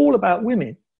that was all about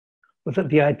women, was that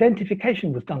the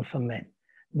identification was done for men.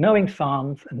 Knowing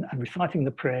Psalms and reciting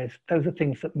the prayers, those are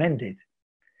things that men did.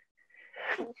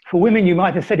 For women, you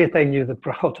might have said if they knew the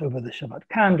brachot over the Shabbat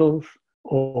candles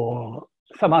or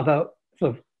some other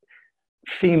sort of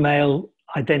female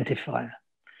identifier,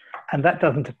 and that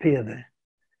doesn't appear there,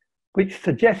 which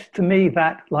suggests to me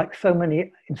that, like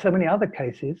in so many other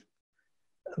cases,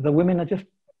 the women are just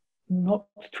not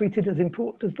treated as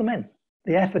important as the men.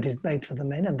 The effort is made for the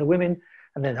men, and the women,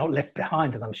 and they're not left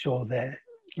behind, and I'm sure they're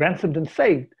ransomed and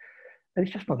saved. And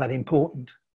it's just not that important.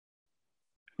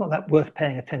 It's not that worth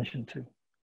paying attention to.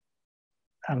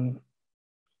 I'm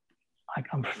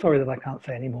sorry that I can't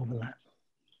say any more than that.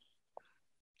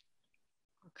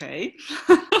 Okay.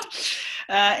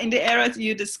 In the era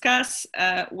you discuss,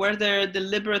 were there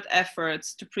deliberate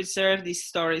efforts to preserve these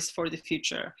stories for the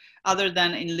future, other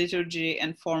than in liturgy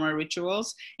and formal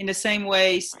rituals, in the same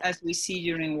ways as we see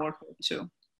during World War II?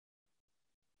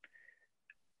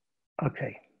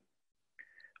 Okay.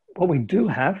 What we do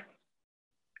have,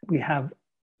 we have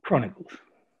chronicles.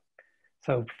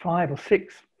 So 5 or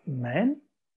 6 men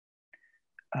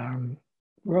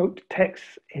wrote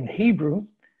texts in Hebrew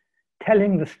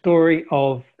telling the story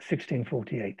of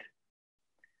 1648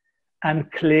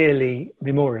 and clearly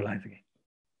memorializing it.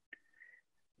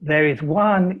 There is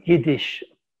one Yiddish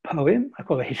poem, I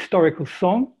call it a historical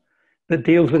song, that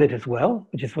deals with it as well,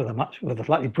 which is with a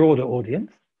slightly broader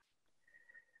audience.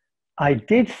 I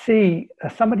did see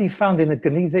somebody found in a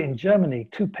Geniza in Germany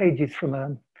 2 pages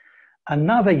from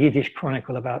another Yiddish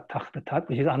chronicle about Tachtatat,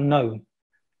 which is unknown.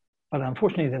 But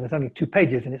unfortunately, there was only 2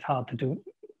 pages and it's hard to do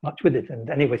much with it. And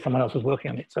anyway, someone else was working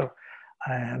on it. So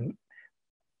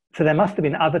there must have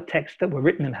been other texts that were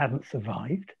written and haven't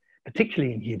survived,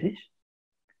 particularly in Yiddish.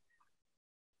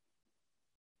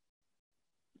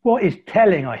 What is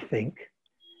telling, I think,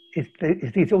 is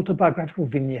these autobiographical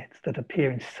vignettes that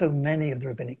appear in so many of the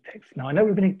rabbinic texts. Now, I know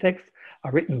rabbinic texts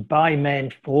are written by men,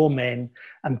 for men,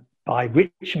 and by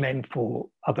rich men for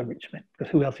other rich men,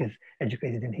 because who else is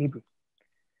educated in Hebrew?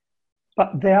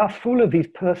 But they are full of these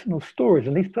personal stories,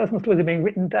 and these personal stories are being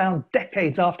written down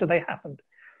decades after they happened.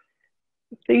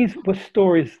 These were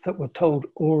stories that were told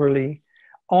orally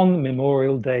on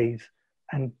memorial days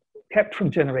and kept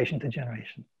from generation to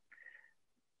generation.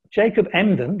 Jacob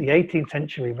Emden, the 18th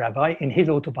century rabbi, in his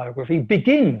autobiography,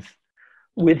 begins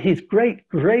with his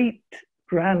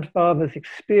great-great-grandfather's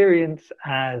experience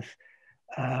as,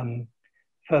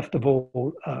 first of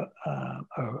all,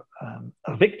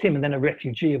 a victim and then a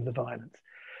refugee of the violence.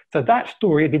 So that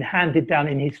story had been handed down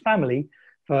in his family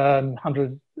for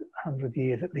 100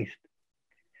 years at least.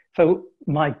 So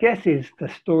my guess is the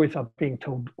stories are being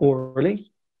told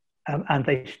orally, and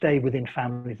they stay within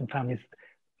families, and families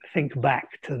think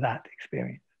back to that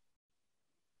experience.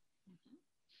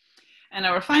 And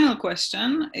our final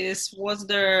question is: was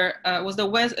the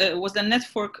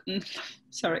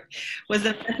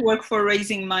network for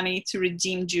raising money to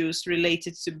redeem Jews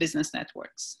related to business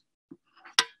networks?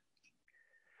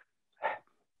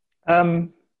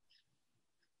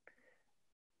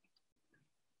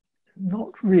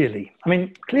 Not really. I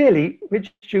mean, clearly,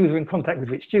 rich Jews are in contact with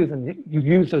rich Jews, and you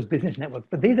use those business networks.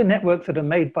 But these are networks that are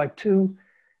made by two,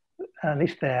 at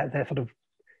least they're sort of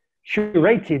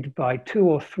curated by 2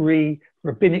 or 3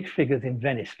 rabbinic figures in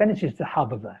Venice. Venice is the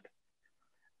hub of that.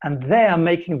 And they are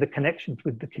making the connections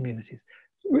with the communities,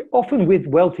 often with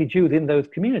wealthy Jews in those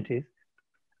communities,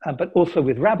 but also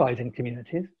with rabbis in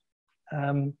communities.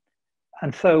 And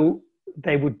so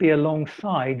they would be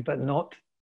alongside, but not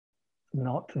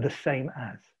the same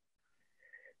as.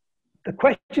 The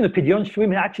question of Pidyon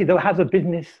Shvuim actually, though, has a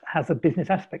business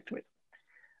aspect to it.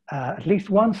 At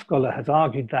least one scholar has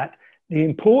argued that the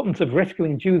importance of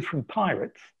rescuing Jews from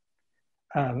pirates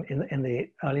in the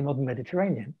early modern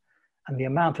Mediterranean and the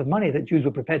amount of money that Jews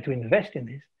were prepared to invest in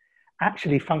this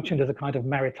actually functioned as a kind of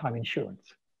maritime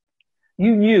insurance.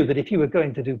 You knew that if you were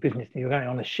going to do business and you were going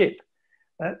on a ship,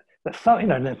 that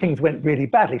and things went really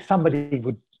badly, somebody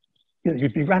would,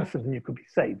 you'd be ransomed and you could be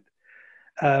saved.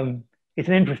 It's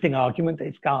an interesting argument.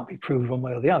 It can't be proved one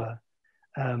way or the other.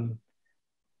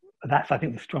 But that's, I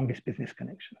think, the strongest business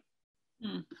connection.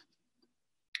 Mm.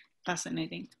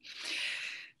 Fascinating.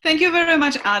 Thank you very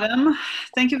much, Adam.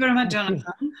 Thank you very much,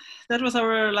 Jonathan. That was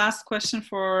our last question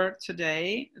for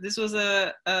today. This was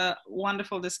a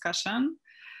wonderful discussion.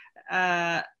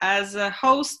 As a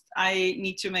host, I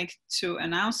need to make 2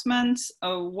 announcements.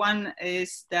 One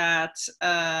is that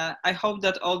I hope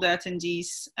that all the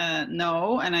attendees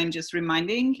know, and I'm just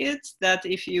reminding it, that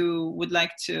if you would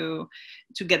like to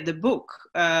get the book,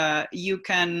 you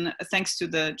can, thanks to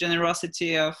the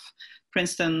generosity of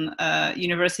Princeton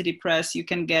University Press, you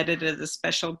can get it at a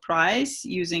special price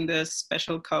using the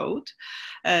special code.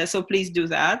 So please do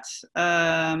that.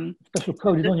 Special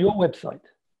code is on your website.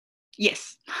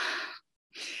 Yes.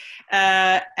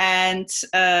 And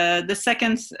the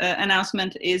second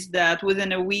announcement is that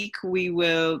within a week we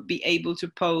will be able to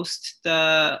post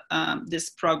this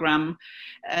program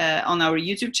on our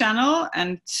YouTube channel,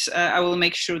 and I will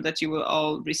make sure that you will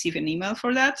all receive an email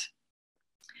for that.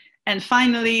 And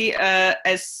finally,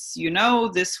 as you know,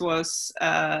 this was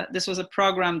a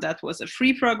program that was a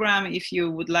free program. If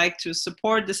you would like to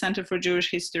support the Center for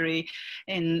Jewish History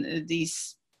in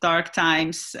these dark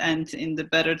times and in the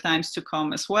better times to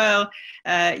come as well,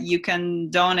 you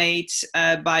can donate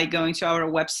by going to our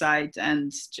website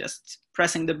and just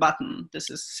pressing the button. This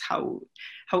is how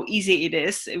easy it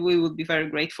is. We would be very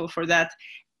grateful for that,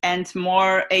 and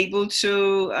more able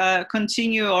to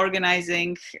continue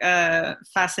organizing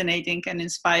fascinating and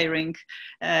inspiring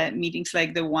meetings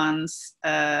like the one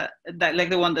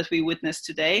that we witnessed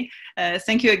today.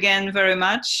 Thank you again very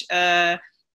much.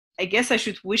 I guess I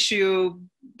should wish you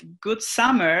good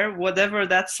summer, whatever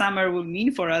that summer will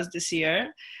mean for us this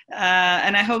year.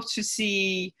 And I hope to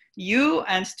see you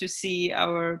and to see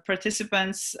our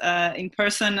participants in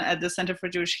person at the Center for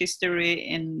Jewish History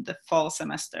in the fall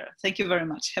semester. Thank you very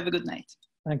much. Have a good night.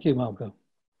 Thank you, Margot.